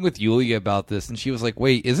talking with Yulia about this, and she was like,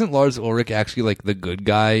 wait, isn't Lars Ulrich actually like the good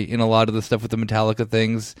guy in a lot of the stuff with the Metallica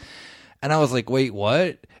things? And I was like, wait,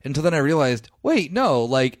 what? Until then I realized, wait, no,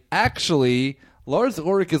 like actually Lars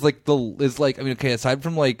Ulrich is like aside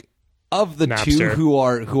from like of the Napster. two who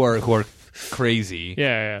are crazy,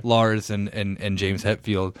 Lars and James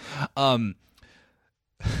Hetfield,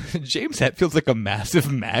 James Hetfield's like a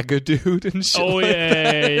massive MAGA dude and shit. Oh,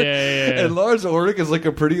 yeah. And Lars Ulrich is like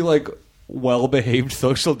a pretty like well-behaved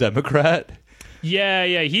social democrat.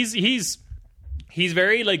 Yeah. He's he's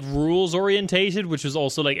very like rules orientated, which is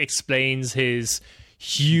also like explains his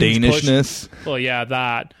huge Danishness. Well, yeah,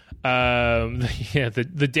 that. Yeah,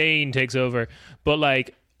 the Dane takes over, but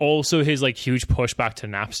like also his like huge pushback to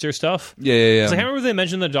Napster stuff. Yeah. 'Cause I can't remember if they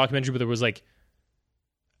mentioned in the documentary, but there was like,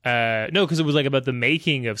 no, because it was like about the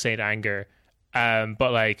making of Saint Anger,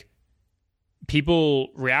 but like people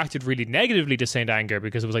reacted really negatively to Saint Anger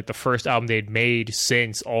because it was like the first album they'd made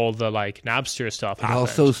since all the like Napster stuff It happened.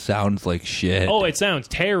 also sounds like shit. Oh, it sounds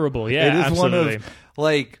terrible. Yeah, it is absolutely. one of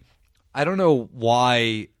like, I don't know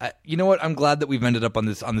why. You know what? I'm glad that we've ended up on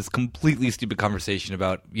this completely stupid conversation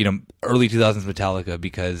about, you know, early 2000s Metallica,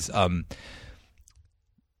 because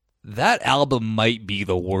that album might be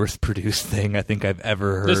the worst produced thing I think I've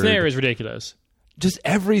ever heard. The snare is ridiculous. Just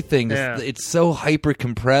everything. Yeah. It's so hyper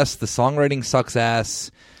compressed. The songwriting sucks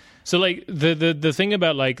ass. So like the thing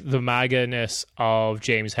about like the MAGA-ness of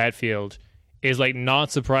James Hetfield is like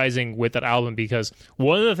not surprising with that album, because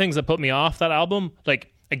one of the things that put me off that album,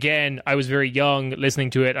 like again, I was very young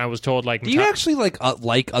listening to it and I was told like Do you actually like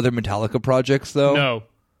other Metallica projects though? No,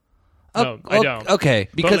 I don't. Okay,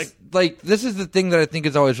 because like this is the thing that I think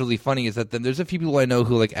is always really funny, is that then there's a few people I know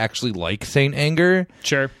who like actually like Saint Anger,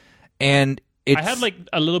 Sure. and it's I had like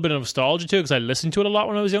a little bit of nostalgia too because I listened to it a lot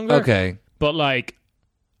when I was younger. okay. But like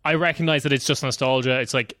I recognize that it's just nostalgia.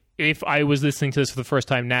 It's like if I was listening to this for the first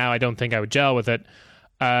time now, I don't think I would gel with it.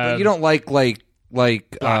 But you don't like Black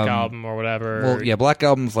Black Album or whatever. Well, yeah, Black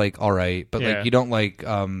Album's like all right, but Yeah. like you don't like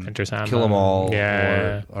Enter Sandman. Kill 'Em All,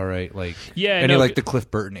 Yeah. or all right, like Yeah, any no, like the Cliff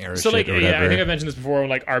Burton era So shit like or whatever. yeah, I think I've mentioned this before on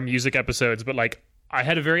like our music episodes, but like I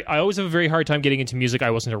always have a very hard time getting into music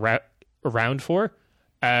I wasn't around for.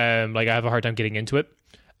 Like I have a hard time getting into it.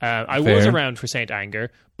 I was Fair. around for Saint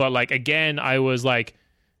Anger, but like again, I was like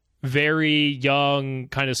very young,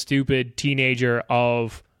 kind of stupid teenager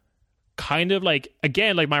of kind of like,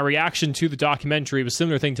 again, like my reaction to the documentary was a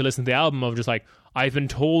similar thing to listen to the album of just like, I've been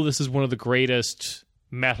told this is one of the greatest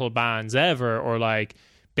metal bands ever, or like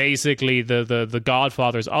basically the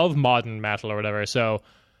godfathers of modern metal or whatever. So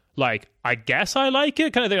like, I guess I like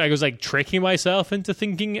it kind of thing. I was like tricking myself into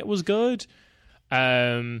thinking it was good.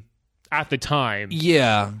 At the time,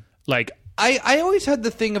 Yeah, like I always had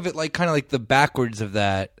the thing of it like kind of like the backwards of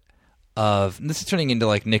that. And this is turning into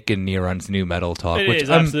like Nick and Neron's new metal talk. it which is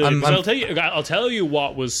absolutely. So I'll tell you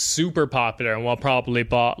what was super popular and what probably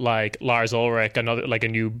bought like Lars Ulrich another like a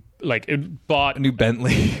new like it bought a new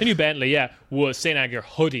Bentley. a new Bentley. Yeah, was Saint Anger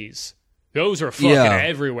hoodies. Those were fucking Yeah.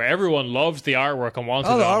 everywhere. Everyone loved the artwork and wanted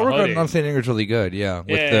Oh, the it on a artwork hoodie. on Saint Anger's really good. Yeah,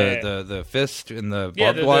 with Yeah. the fist and the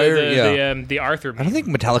Yeah, barbed wire. the Arthur. I don't think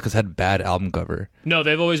Metallica's had a bad album cover. No,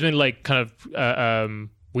 they've always been like kind of.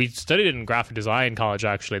 We studied it in graphic design college.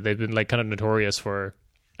 Actually, they've been like kind of notorious for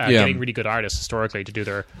getting really good artists historically to do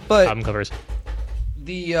their But- album covers.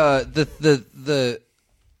 The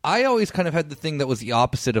I always kind of had the thing that was the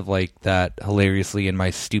opposite of like that, hilariously, in my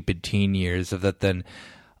stupid teen years of that then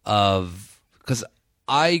because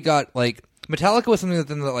I got like Metallica was something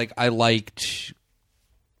that like I liked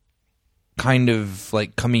kind of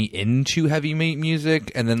like coming into heavy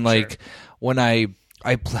music, and then like when I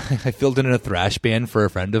filled in a thrash band for a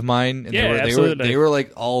friend of mine, and Yeah, absolutely. they were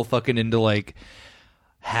like all fucking into like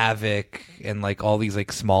Havoc and like all these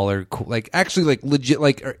like smaller like actually like legit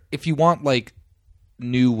like if you want like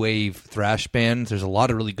new wave thrash bands, there's a lot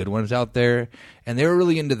of really good ones out there, and they were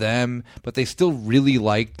really into them, but they still really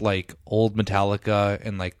liked like old Metallica,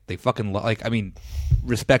 and like they fucking like I mean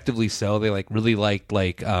respectively so, they like really liked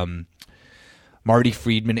like Marty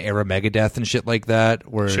Friedman era Megadeth and shit like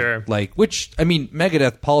that, where Sure. like which I mean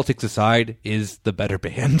Megadeth, politics aside, is the better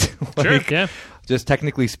band. Like, Sure, yeah. just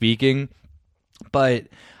technically speaking. But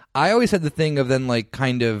I always had the thing of then like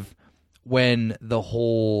kind of when the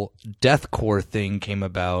whole deathcore thing came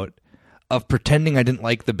about, of pretending I didn't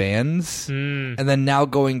like the bands, and then now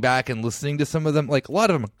going back and listening to some of them, like a lot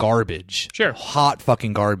of them are garbage, Sure. hot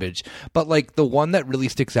fucking garbage. But like the one that really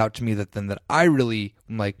sticks out to me that I really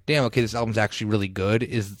am like, damn, okay, this album's actually really good,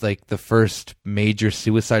 is like the first major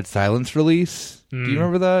Suicide Silence release. Do you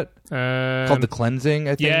remember that? Called The Cleansing,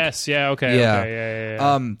 I think. Yes, yeah, okay, Yeah. okay,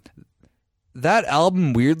 yeah. That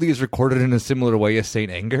album weirdly is recorded in a similar way as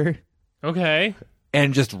Saint Anger, Okay.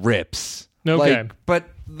 and just rips. Okay. Like, but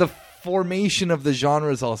the formation of the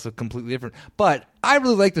genre is also completely different. But I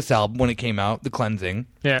really liked this album when it came out, The Cleansing,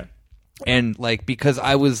 Yeah. and like because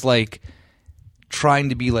I was like trying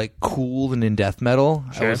to be like cool and in death metal,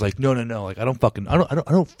 I Sure. was like, no, like I don't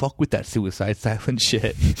fuck with that Suicide Silence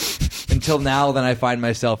shit. Until now, then I find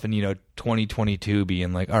myself in 2022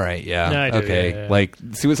 being like, all right, yeah, No, I do, okay, yeah. like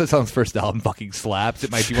Suicide Silence first album fucking slaps.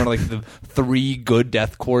 It might be one of like the 3 good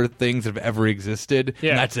deathcore things that have ever existed, Yeah.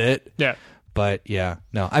 and that's it. Yeah. But yeah,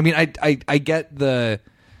 no. I mean, I get the,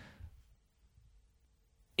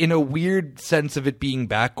 in a weird sense of it being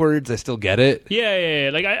backwards, I still get it. Yeah.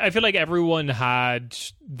 Like I feel like everyone had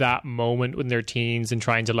that moment when they're teens and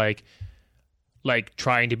trying to like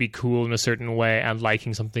trying to be cool in a certain way and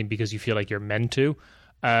liking something because you feel like you're meant to.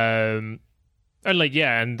 And like,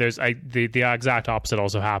 yeah, and there's the exact opposite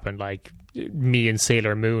also happened. Like me and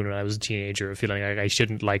Sailor Moon when I was a teenager, feeling like I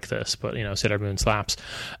shouldn't like this, but you know, Sailor Moon slaps.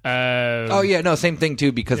 Oh yeah, no, same thing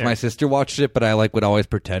too. Because my sister watched it, but I would always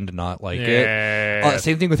pretend to not like it.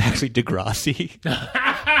 Same thing with actually Degrassi.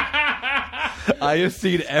 I have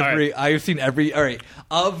seen every. All right,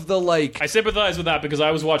 of the like. I sympathize with that because I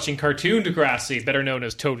was watching cartoon Degrassi, better known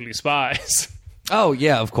as Totally Spies. Oh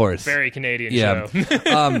yeah, of course. Very Canadian show.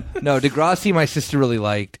 No, Degrassi my sister really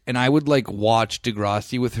liked, and I would like watch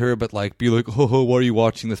Degrassi with her, but like be like, oh, why are you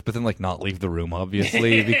watching this? But then like not leave the room,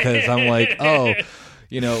 obviously, because I'm like, oh,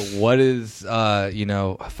 you know, what is you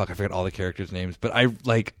know, fuck, I forgot all the characters' names, but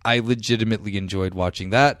I legitimately enjoyed watching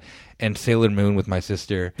that and Sailor Moon with my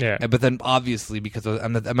sister. Yeah. But then obviously because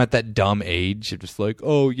I'm at that dumb age, of just like,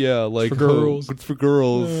 oh yeah, like for girls. It's for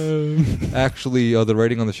girls. Actually, the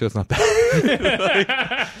writing on the show is not bad.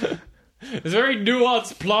 There's very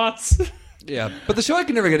nuanced plots. Yeah, but the show I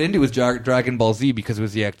could never get into was Dragon Ball Z because it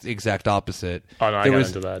was the exact opposite. Oh no, I got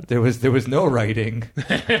into that. There was no writing.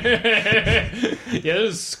 Yeah, they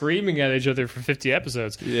was screaming at each other for 50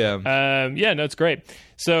 episodes. Yeah. Yeah, no, it's great.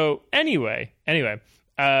 So anyway, the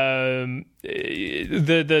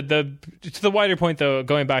to the wider point though,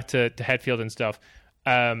 going back to Hetfield and stuff.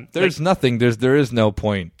 There's nothing. There is no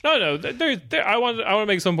point. No. I want to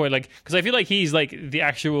make some point, like, because I feel like he's like the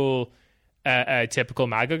actual typical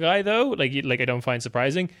MAGA guy though. Like I don't find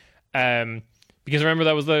surprising. Because remember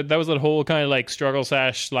that was that whole kind of like struggle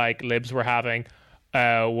sesh like libs were having,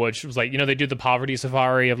 which was like, you know, they do the poverty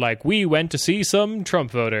safari of like, we went to see some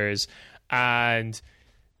Trump voters, and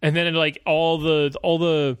then like all the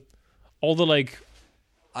like,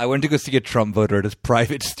 I went to go see a Trump voter at his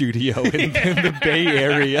private studio in the Bay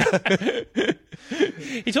Area.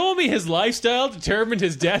 He told me his lifestyle determined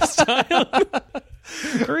his death style.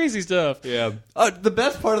 Crazy stuff. Yeah. The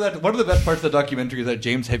best part of that, one of the best parts of the documentary is that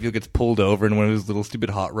James Hetfield gets pulled over in one of his little stupid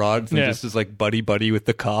hot rods and just is like buddy with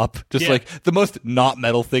the cop. Just like the most not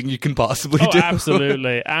metal thing you can possibly do.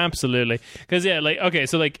 Absolutely. Because like, okay,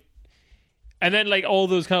 so like, and then like all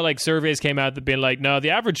those kind of like surveys came out that being like, no,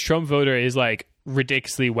 the average Trump voter is like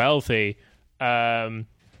ridiculously wealthy.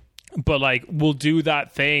 But like we'll do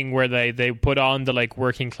that thing where they put on the like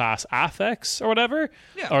working class affects or whatever,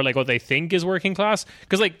 or like what they think is working class,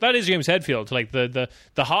 because like that is James Hetfield, like the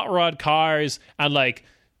hot rod cars and like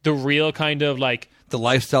the real kind of like the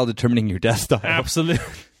lifestyle determining your death style. Absolutely.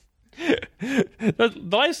 The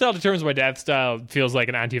lifestyle determines my death style feels like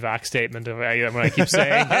an anti-vax statement when I keep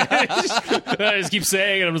saying I just keep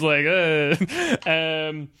saying it. I was like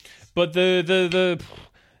but the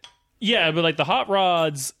yeah, but like the hot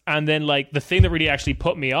rods, and then like the thing that really actually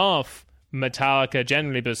put me off Metallica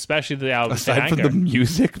generally, but especially the album aside from the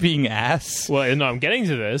music being ass. Well, no, I'm getting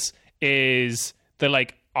to this, is the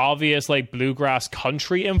like obvious like bluegrass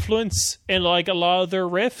country influence in like a lot of their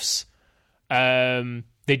riffs.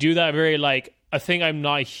 They do that very like a thing I'm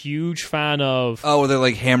not a huge fan of. Oh, they're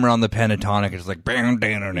like hammer on the pentatonic. It's like bang,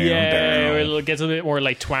 down, down, yeah, it gets a bit more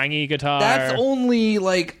like twangy guitar. That's only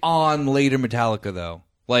like on later Metallica though.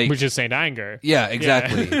 Like, which is Saint Anger. Yeah,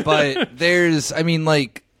 exactly. Yeah. But there's, I mean,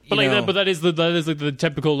 like, but like that, but that is like the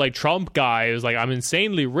typical like Trump guy who's like, I'm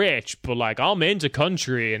insanely rich, but like I'm into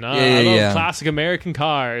country and I love classic American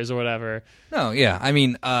cars or whatever. No, yeah, I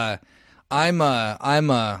mean, I'm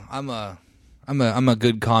a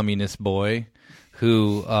good communist boy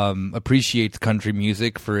who appreciates country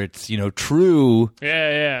music for its, you know, true.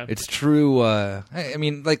 Yeah. It's true. I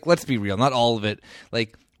mean, like, let's be real. Not all of it.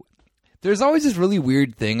 Like, there's always this really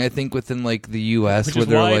weird thing, I think, within like the U.S. Which where is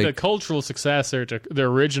they're why like the cultural successor to the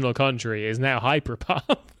original country is now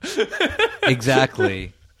hyperpop.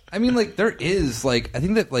 Exactly. I mean, like there is like I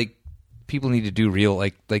think that like people need to do real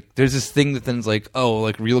like there's this thing that then's like, oh,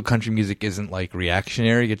 like real country music isn't like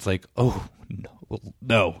reactionary. It's like, oh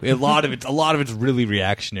no, a lot of it's really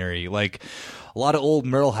reactionary. Like a lot of old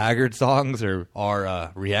Merle Haggard songs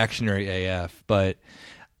are reactionary AF, but.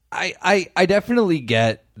 I definitely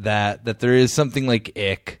get that there is something like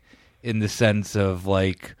ick in the sense of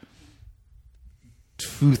like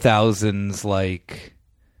 2000s like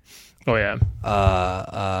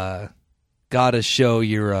gotta show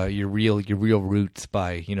your real roots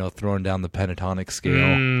by, you know, throwing down the pentatonic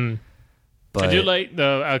scale. But I do like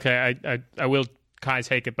though. Okay, I will kind of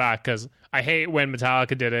take it back because I hate when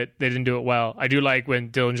Metallica did it. They didn't do it well. I do like when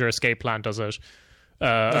Dillinger Escape Plan does it.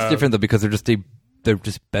 That's different though because they're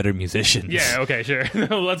just better musicians. Yeah, okay, sure.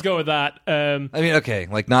 Let's go with that. I mean, okay,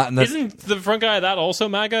 like not in the... Isn't the front guy of that also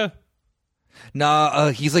MAGA?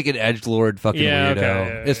 Nah, he's like an edgelord fucking weirdo. Okay,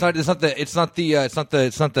 yeah. It's not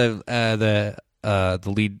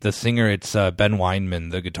the lead, the singer. It's Ben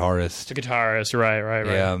Weinman, the guitarist. The guitarist, right.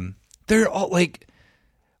 Yeah, they're all like...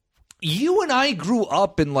 You and I grew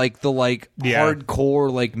up in like the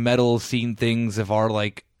hardcore like metal scene things of our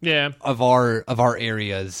like of our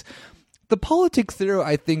areas. The politics there,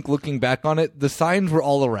 I think, looking back on it, the signs were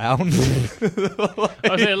all around.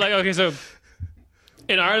 Okay, so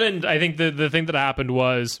in Ireland, I think the thing that happened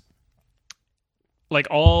was like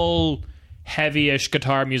all heavy-ish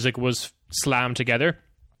guitar music was slammed together.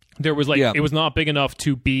 There was it was not big enough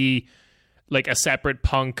to be like a separate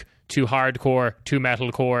punk to hardcore to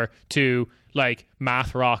metalcore to like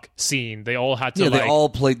math rock scene. They all had to they all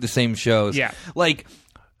played the same shows. Yeah. Like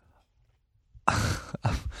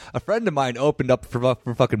a friend of mine opened up for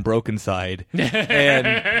fucking Broken Side,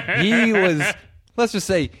 and he was, let's just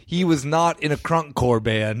say, he was not in a crunkcore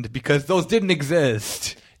band because those didn't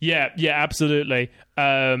exist. Yeah, absolutely.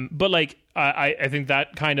 But like, I think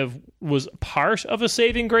that kind of was part of a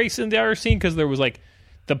saving grace in the Irish scene because there was like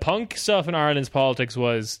the punk stuff in Ireland's politics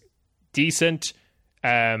was decent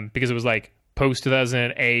because it was like post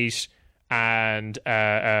 2008 and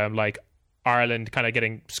like Ireland kind of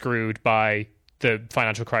getting screwed by the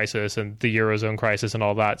financial crisis and the Eurozone crisis and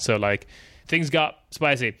all that. So like things got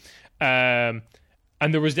spicy. And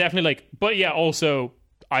there was definitely like, but yeah, also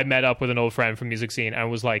I met up with an old friend from music scene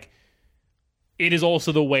and was like, it is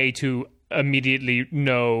also the way to immediately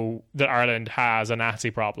know that Ireland has a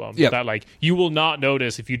Nazi problem. Yep. That like you will not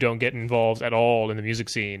notice if you don't get involved at all in the music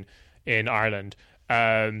scene in Ireland.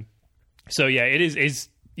 So yeah, it's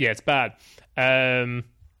bad. Don't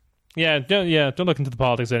look into the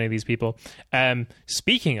politics of any of these people.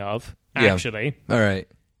 Speaking of, actually, all right,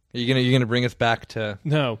 you're gonna bring us back to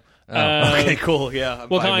no. Okay, cool. Yeah.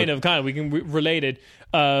 Kind of. We can relate it.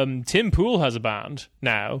 Tim Pool has a band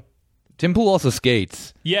now. Tim Pool also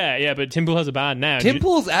skates. Yeah, but Tim Pool has a band now. Tim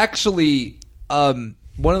Pool's actually one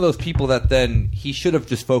of those people that then he should have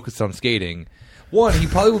just focused on skating. One, he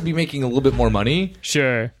probably would be making a little bit more money.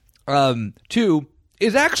 Sure. Two,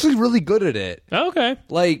 is actually really good at it. Okay.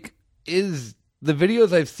 Like, is the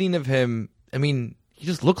videos I've seen of him, I mean, he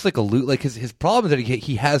just looks like a loot. Like, his problem is that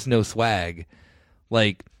he has no swag.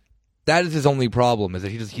 Like, that is his only problem, is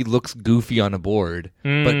that he looks goofy on a board.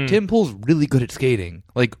 But Tim Pool's really good at skating.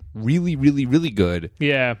 Like, really, really, really good.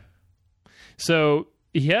 Yeah. So,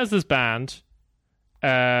 he has this band.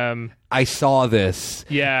 I saw this.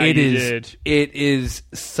 Yeah, it did. It is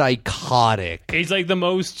psychotic. It's like the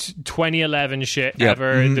most 2011 shit Yep.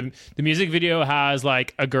 ever. Mm-hmm. The music video has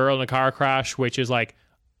like a girl in a car crash, which is like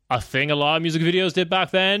a thing a lot of music videos did back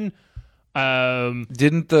then.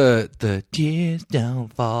 Didn't the tears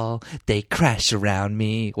don't fall, they crash around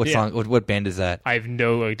me? What song? What band is that? I have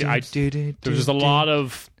no idea. There was just a lot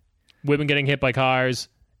of women getting hit by cars.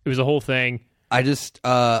 It was a whole thing. I just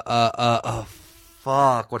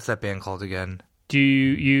fuck. What's that band called again? Did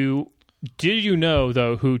you know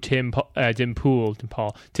though who Tim Pool's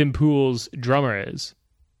drummer is?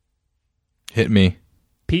 Hit me.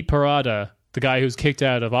 Pete Parada, the guy who's kicked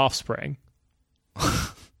out of Offspring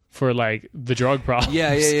for like the drug problems.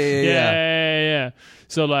 Yeah.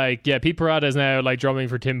 So like, yeah, Pete Parada is now like drumming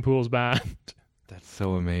for Tim Pool's band. That's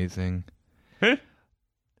so amazing.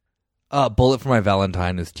 Bullet for My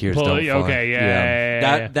Valentine is Tears Don't Fall. Okay,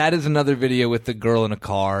 yeah. That is another video with the girl in a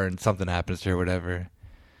car and something happens to her, whatever.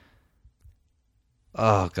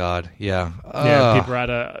 Oh God, yeah.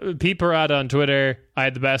 Pete Parada on Twitter. I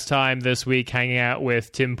had the best time this week hanging out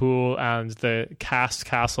with Tim Pool and the Cast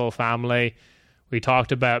Castle family. We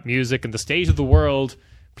talked about music and the state of the world.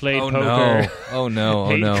 Played poker. Oh no!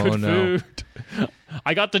 Food.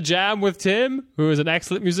 I got to jam with Tim, who is an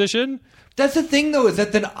excellent musician. That's the thing, though, is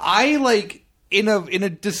that then I like in a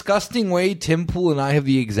disgusting way. Tim Pool and I have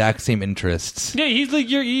the exact same interests. Yeah, he's like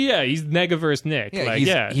he's Negaverse Nick.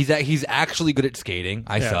 He's actually good at skating.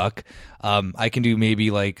 I suck. I can do maybe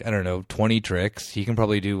like 20 tricks. He can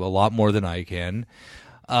probably do a lot more than I can.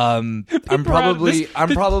 I'm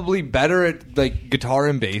probably better at like guitar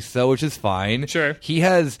and bass though, which is fine. Sure. He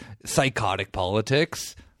has psychotic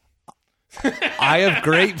politics. I have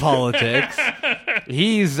great politics.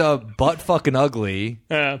 He's butt fucking ugly.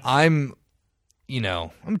 I'm 10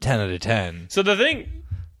 out of 10. So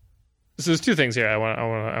there's two things here. I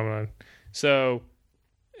want. So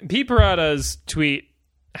Pete Parada's tweet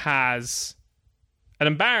has an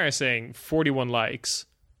embarrassing 41 likes.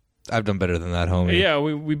 I've done better than that, homie. Yeah,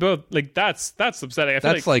 we both like that's upsetting. I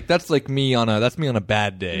feel That's like me on a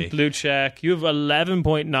bad day. Blue check. You have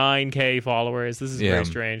 11.9k followers. This is very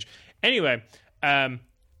strange. Anyway,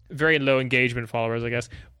 very low engagement followers, I guess.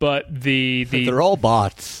 But the they're all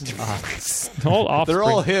bots. all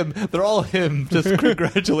offspring. They're all him just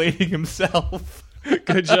congratulating himself.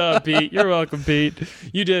 Good job, Pete. You're welcome, Pete.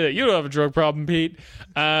 You did it. You don't have a drug problem, Pete.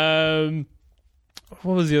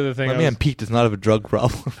 What was the other thing? My man Pete does not have a drug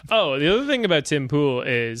problem. Oh, the other thing about Tim Pool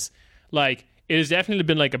is, like, it has definitely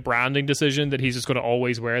been like a branding decision that he's just going to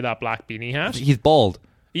always wear that black beanie hat. He's bald.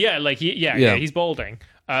 Yeah, like he's balding.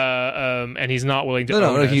 And he's not willing to.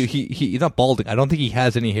 No, he's not balding. I don't think he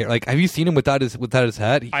has any hair. Like, have you seen him without his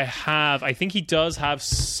hat? I have. I think he does have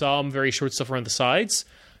some very short stuff around the sides.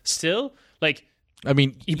 Still, like, I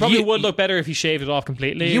mean, he probably would look better if he shaved it off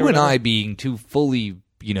completely. You and I being too fully,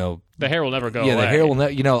 the hair will never go away. Yeah, the hair will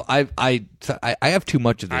never. I have too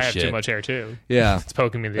much of this shit. I have too much hair too. Yeah, it's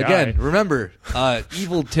poking me in the eye. Again, remember,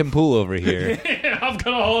 evil Tim Pool over here. I've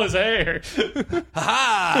got all his hair.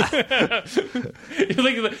 Ha!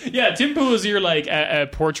 Tim Pool is your like a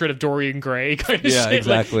portrait of Dorian Gray kind of shit.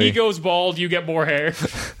 Exactly. Like, he goes bald, you get more hair.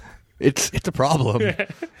 It's a problem.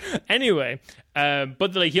 Anyway,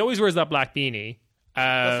 but like he always wears that black beanie.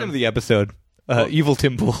 That's the name of the episode. Evil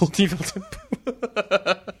Tim Pool. Evil Tim Pool.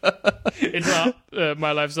 It's not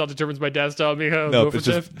my lifestyle determines my destiny. No, it's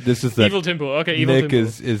just, this is Evil Tim Pool. Okay, Evil Nick Tim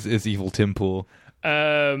Pool. is Evil Tim Pool.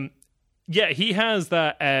 Yeah, he has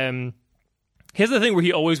that. He has the thing where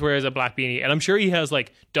he always wears a black beanie, and I'm sure he has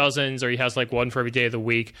like dozens, or he has like one for every day of the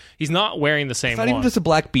week. He's not wearing the same one. It's not even just a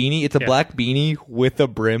black beanie; it's a black beanie with a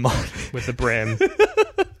brim on it. With a brim.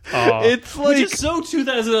 It's like, which is so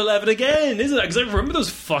 2011 again, isn't it? Because I remember those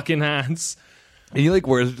fucking hats. And he like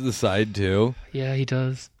wears it to the side too. Yeah, he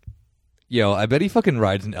does. Yo, I bet he fucking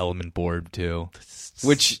rides an Element board too,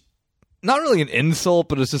 which not really an insult,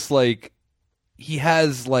 but it's just like he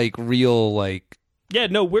has like real like. Yeah,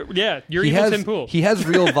 no, you're Evil Tim Pool. He has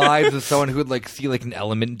real vibes of someone who would like see like an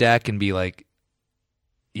Element deck and be like,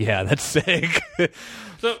 "Yeah, that's sick."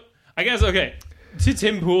 So I guess to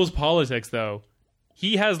Tim Pool's politics though,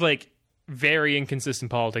 he has like very inconsistent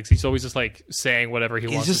politics. He's always just like saying whatever he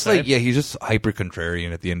wants to say. He's just hyper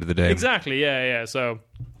contrarian at the end of the day. Exactly. Yeah. So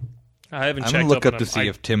I haven't checked. I'm gonna look up to see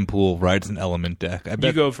if Tim Pool rides an Element deck. I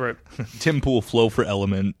bet you go for it. Tim Pool flow for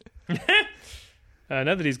Element. Now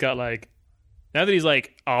that he's got like. Now that he's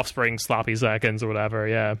like Offspring sloppy seconds or whatever,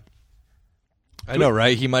 yeah. I know,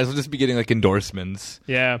 right? He might as well just be getting like endorsements.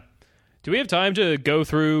 Yeah. Do we have time to go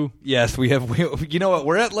through? Yes, we have. You know what?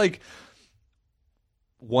 We're at like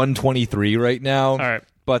 123 right now. All right.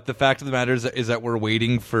 But the fact of the matter is that we're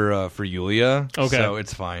waiting for Yulia. Okay. So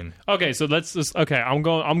it's fine. Okay, so let's just I'm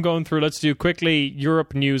going through. Let's do quickly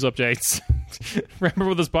Europe news updates. Remember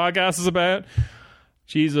what this podcast is about?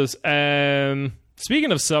 Jesus.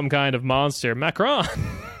 Speaking of some kind of monster, Macron.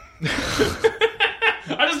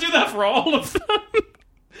 I just do that for all of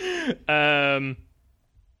them.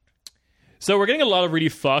 So we're getting a lot of really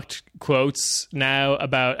fucked quotes now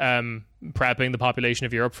about prepping the population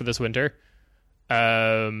of Europe for this winter.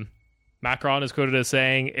 Macron is quoted as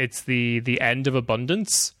saying it's the end of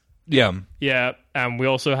abundance. Yeah. Yeah. We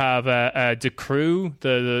also have De Croo,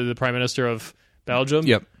 the Prime Minister of Belgium,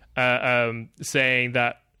 yep. Saying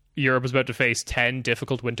that Europe is about to face 10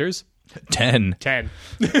 difficult winters. 10.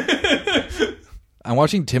 I'm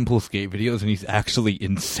watching Tim Pool skate videos, and he's actually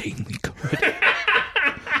insanely good.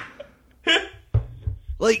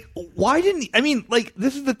 Like, why didn't he? I mean, like,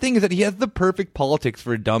 this is the thing, is that he has the perfect politics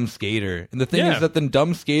for a dumb skater. And the thing is that then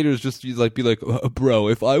dumb skaters just be like, bro,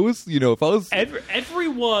 if I was.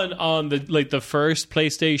 Everyone on the first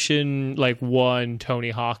PlayStation 1 Tony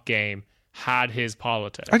Hawk game had his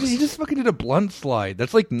politics. He just fucking did a blunt slide.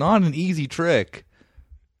 That's like not an easy trick.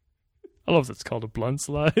 I love that it's called a blunt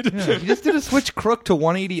slide. Yeah, he just did a switch crook to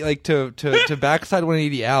 180, like to backside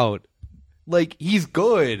 180 out. Like, he's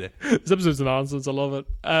good. This episode's nonsense. I love it.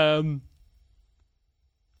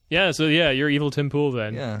 You're Evil Tim Pool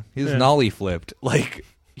then. Yeah, he's nollie flipped. Like,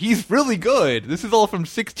 he's really good. This is all from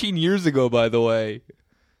 16 years ago, by the way.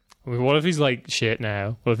 What if he's like shit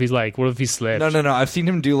now? What if he's slipped? No. I've seen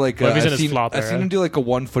him do like. What if he's in his flop I've seen him do like a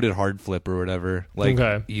one-footed hard flip or whatever.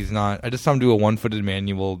 Like, he's not. I just saw him do a one-footed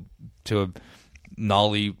manual to a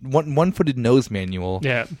nollie, one-footed nose manual.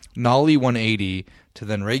 Yeah. Nollie 180 to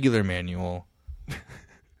then regular manual.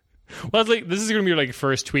 Well, it's like this is going to be your like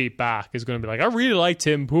first tweet back. Is going to be like, I really like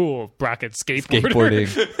Tim Pool bracket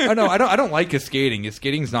skateboarding. Oh no, I don't like his skating. His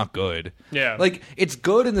skating's not good. Yeah, like it's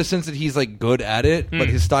good in the sense that he's like good at it, but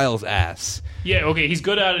his style's ass. Yeah, okay, he's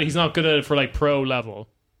good at it. He's not good at it for like pro level.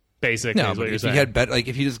 Basically, no, is what but you're if saying. he had better, like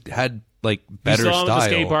if he just had like better you saw him style. at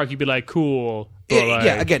the skate park, you'd be like, cool. But, like,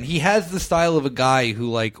 yeah, again, he has the style of a guy who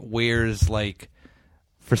like wears like.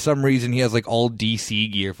 For some reason, he has like all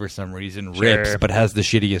DC gear. For some reason, rips, but has the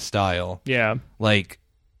shittiest style. Yeah, like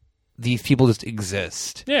these people just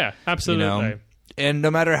exist. Yeah, absolutely. You know? And no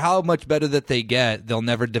matter how much better that they get, they'll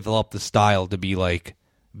never develop the style to be like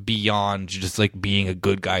beyond just like being a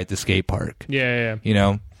good guy at the skate park. Yeah. You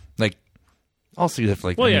know, like also you have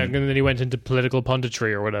like. Well, yeah, and then he went into political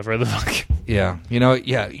punditry or whatever the fuck. Yeah, you know,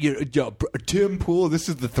 Tim Pool. This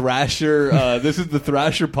is the Thrasher. This is the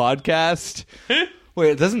Thrasher podcast.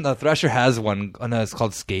 Wait, doesn't Thrasher has one? Oh, no, it's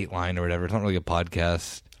called Skate Line or whatever. It's not really a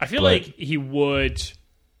podcast. I feel like he would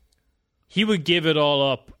give it all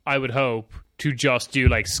up, I would hope, to just do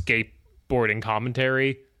like skateboarding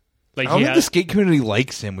commentary. Like I don't think the skate community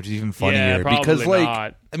likes him, which is even funnier because like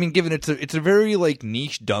not. I mean, given it's a very like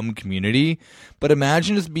niche dumb community, but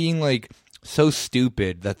imagine just being like so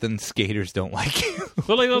stupid that then skaters don't like you.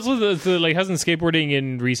 But like also the like hasn't skateboarding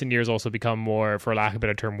in recent years also become more, for lack of a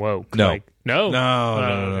better term, woke? No. Like, no.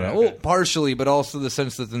 Well, partially, but also the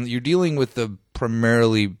sense that then you're dealing with the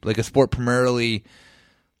primarily like a sport primarily.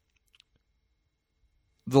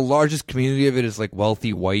 The largest community of it is like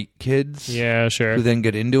wealthy white kids. Yeah, sure. Who then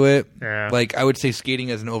get into it. Yeah. Like I would say, skating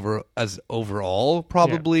as overall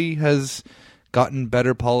probably has gotten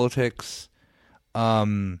better politics.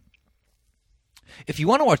 If you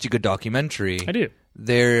want to watch a good documentary, I do.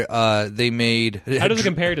 They made. How does it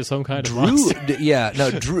compare to some kind of Drew? monster? Yeah,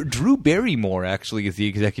 no. Drew Barrymore actually is the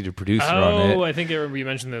executive producer on it. Oh, I think I remember you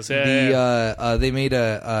mentioned this. They made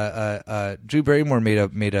Drew Barrymore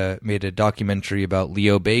made a documentary about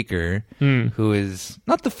Leo Baker, who is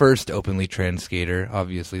not the first openly trans skater.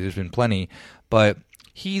 Obviously, there's been plenty, but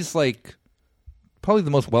he's like probably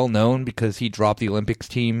the most well known because he dropped the Olympics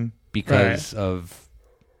team because of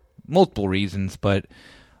multiple reasons, but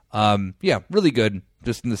yeah, really good.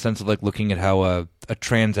 Just in the sense of like looking at how a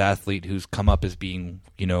trans athlete who's come up as being,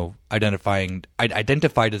 you know, identified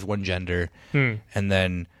as one gender, and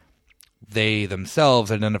then they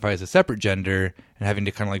themselves identify as a separate gender, and having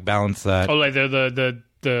to kind of like balance that. Oh, like the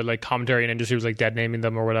like commentary and industry was like dead naming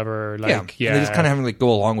them or whatever. Like, yeah. And they just kind of having to like go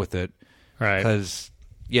along with it, right? Because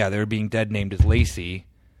they were being dead named as Lacey,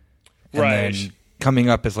 and right. then coming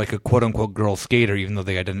up as like a quote unquote girl skater, even though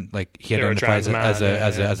he identifies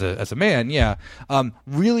as a man. Yeah.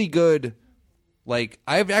 Really good. Like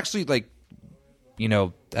I've actually like, you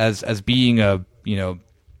know, as being a, you know,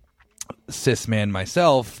 cis man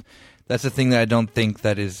myself, that's the thing that I don't think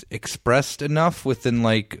that is expressed enough within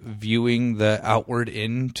like viewing the outward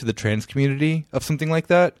into the trans community of something like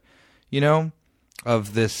that, you know,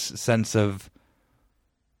 of this sense of,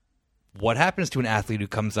 what happens to an athlete who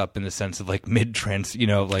comes up in the sense of like mid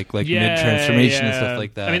transformation and stuff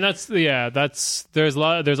like that? I mean, there's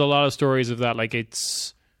a lot of stories of that. Like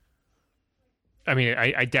it's, I mean,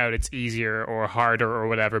 I doubt it's easier or harder or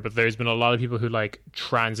whatever, but there's been a lot of people who like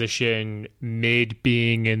transition mid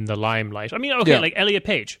being in the limelight. I mean, okay, like Elliot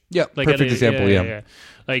Page. Yeah, like perfect example. Yeah.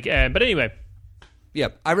 Like, but anyway. Yeah,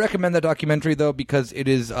 I recommend that documentary though because it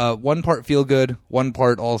is one part feel good, one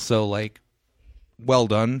part also like well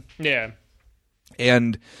done. Yeah.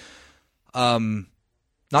 And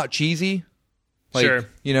not cheesy. Like, sure.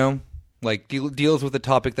 You know, like deals with a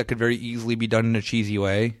topic that could very easily be done in a cheesy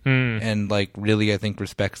way. And like really I think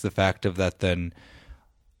respects the fact of that then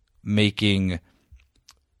making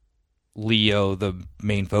Leo the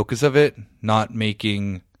main focus of it, not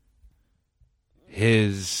making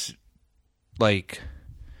his like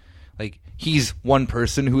he's one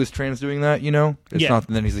person who is trans doing that, you know? It's not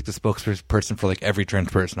that then he's like the spokesperson for like every trans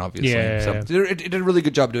person, obviously. Yeah. So it did a really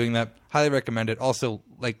good job doing that. Highly recommend it. Also,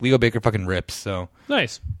 like Leo Baker fucking rips, so.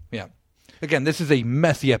 Nice. Yeah. Again, this is a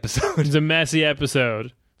messy episode. It's a messy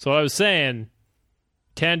episode. So what I was saying,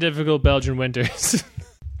 10 difficult Belgian winters.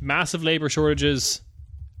 Massive labor shortages.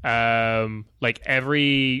 Like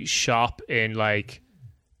every shop in like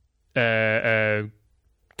Gesundbrunnen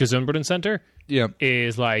Center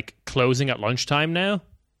is like closing at lunchtime now.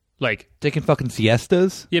 Like taking fucking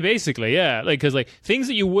siestas? Yeah, basically, yeah. Like, because like things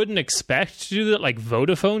that you wouldn't expect to do that, like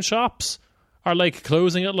Vodafone shops are like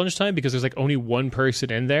closing at lunchtime because there's like only one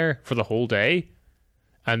person in there for the whole day.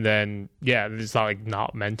 And then, yeah, it's not like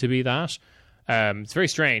not meant to be that. It's very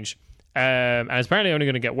strange. And it's apparently only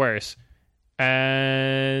going to get worse.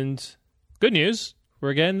 And good news,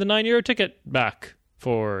 we're getting the €9 ticket back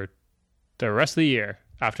for the rest of the year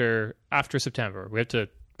after September. We have to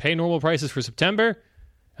pay normal prices for September,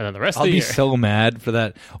 and then the rest I'll of the be year. so mad for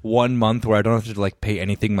that 1 month where I don't have to like pay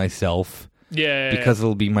anything myself. Yeah, Because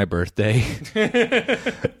it'll be my birthday.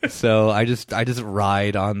 So I just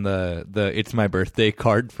ride on the it's my birthday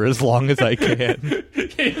card for as long as I can.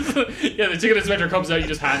 yeah, the ticket inspector comes out, you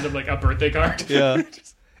just hand him like a birthday card. Yeah.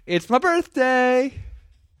 It's my birthday.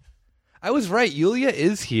 I was right. Yulia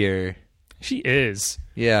is here. She is.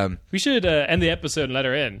 Yeah. We should end the episode and let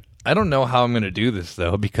her in. I don't know how I'm going to do this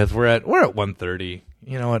though because we're at 1:30.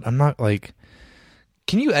 You know what? I'm not like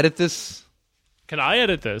can you edit this? Can I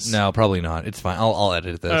edit this? No, probably not. It's fine. I'll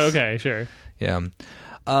edit this. Oh, okay, sure. Yeah.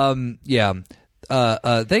 Yeah.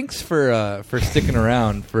 Thanks for sticking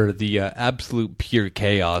around for the absolute pure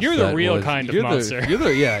chaos. You're the real kind of monster.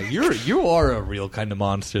 You are a real kind of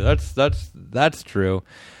monster. That's true.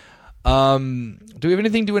 Do we have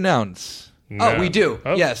anything to announce? No. Oh, we do.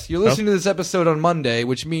 Oh. Yes, you're listening to this episode on Monday,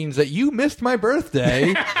 which means that you missed my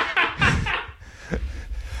birthday.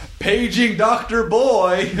 Paging Dr.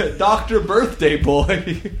 Boy, Dr. Birthday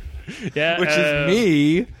Boy, Yeah, which is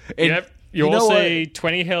me. And Yep. You know all what? say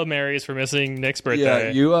 20 Hail Marys for missing Nick's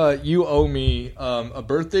birthday. Yeah, you owe me a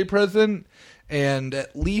birthday present and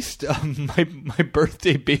at least my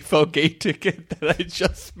birthday Bayfall Gate ticket that I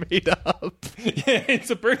just made up. Yeah, it's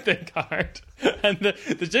a birthday card, and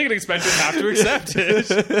the ticket inspectors have to accept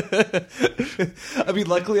it. I mean,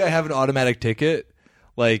 luckily I have an automatic ticket.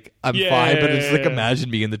 Like, I'm fine, but it's like, imagine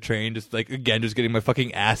me in the train, just like, again, just getting my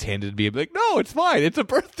fucking ass handed to me. I'm like, no, it's fine. It's a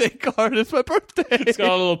birthday card. It's my birthday. It's got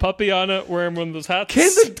a little puppy on it wearing one of those hats.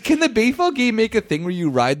 Can the Bayfall game make a thing where you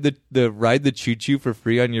ride the choo choo for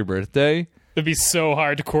free on your birthday? It'd be so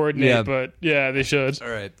hard to coordinate, but yeah, they should. All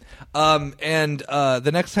right. And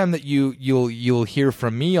the next time that you'll hear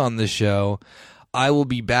from me on the show, I will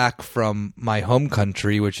be back from my home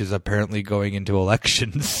country, which is apparently going into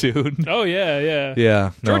elections soon. Oh yeah.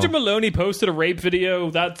 Yeah. No. Georgia Maloney posted a rape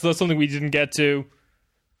video. That's something we didn't get to.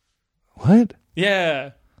 What? Yeah.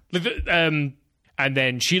 And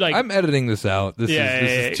then she like I'm editing this out. This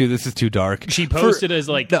is too dark. she posted as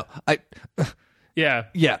like No,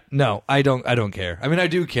 yeah. no, I don't care. I mean, I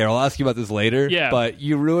do care. I'll ask you about this later. Yeah. But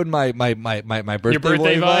you ruined my birthday, Your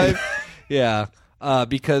birthday boy vibe. Yeah.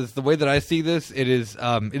 Because the way that I see this, it is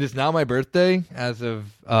now my birthday as of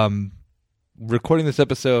recording this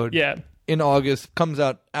episode. Yeah. In August, comes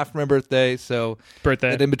out after my birthday, so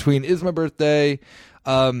Birthday. that in between is my birthday.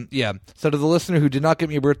 Yeah. So to the listener who did not get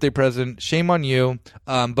me a birthday present, shame on you.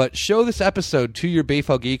 But show this episode to your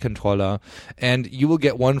BVG controller, and you will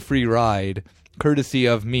get one free ride, courtesy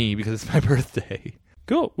of me, because it's my birthday.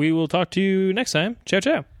 Cool. We will talk to you next time. Ciao,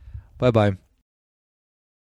 ciao. Bye bye.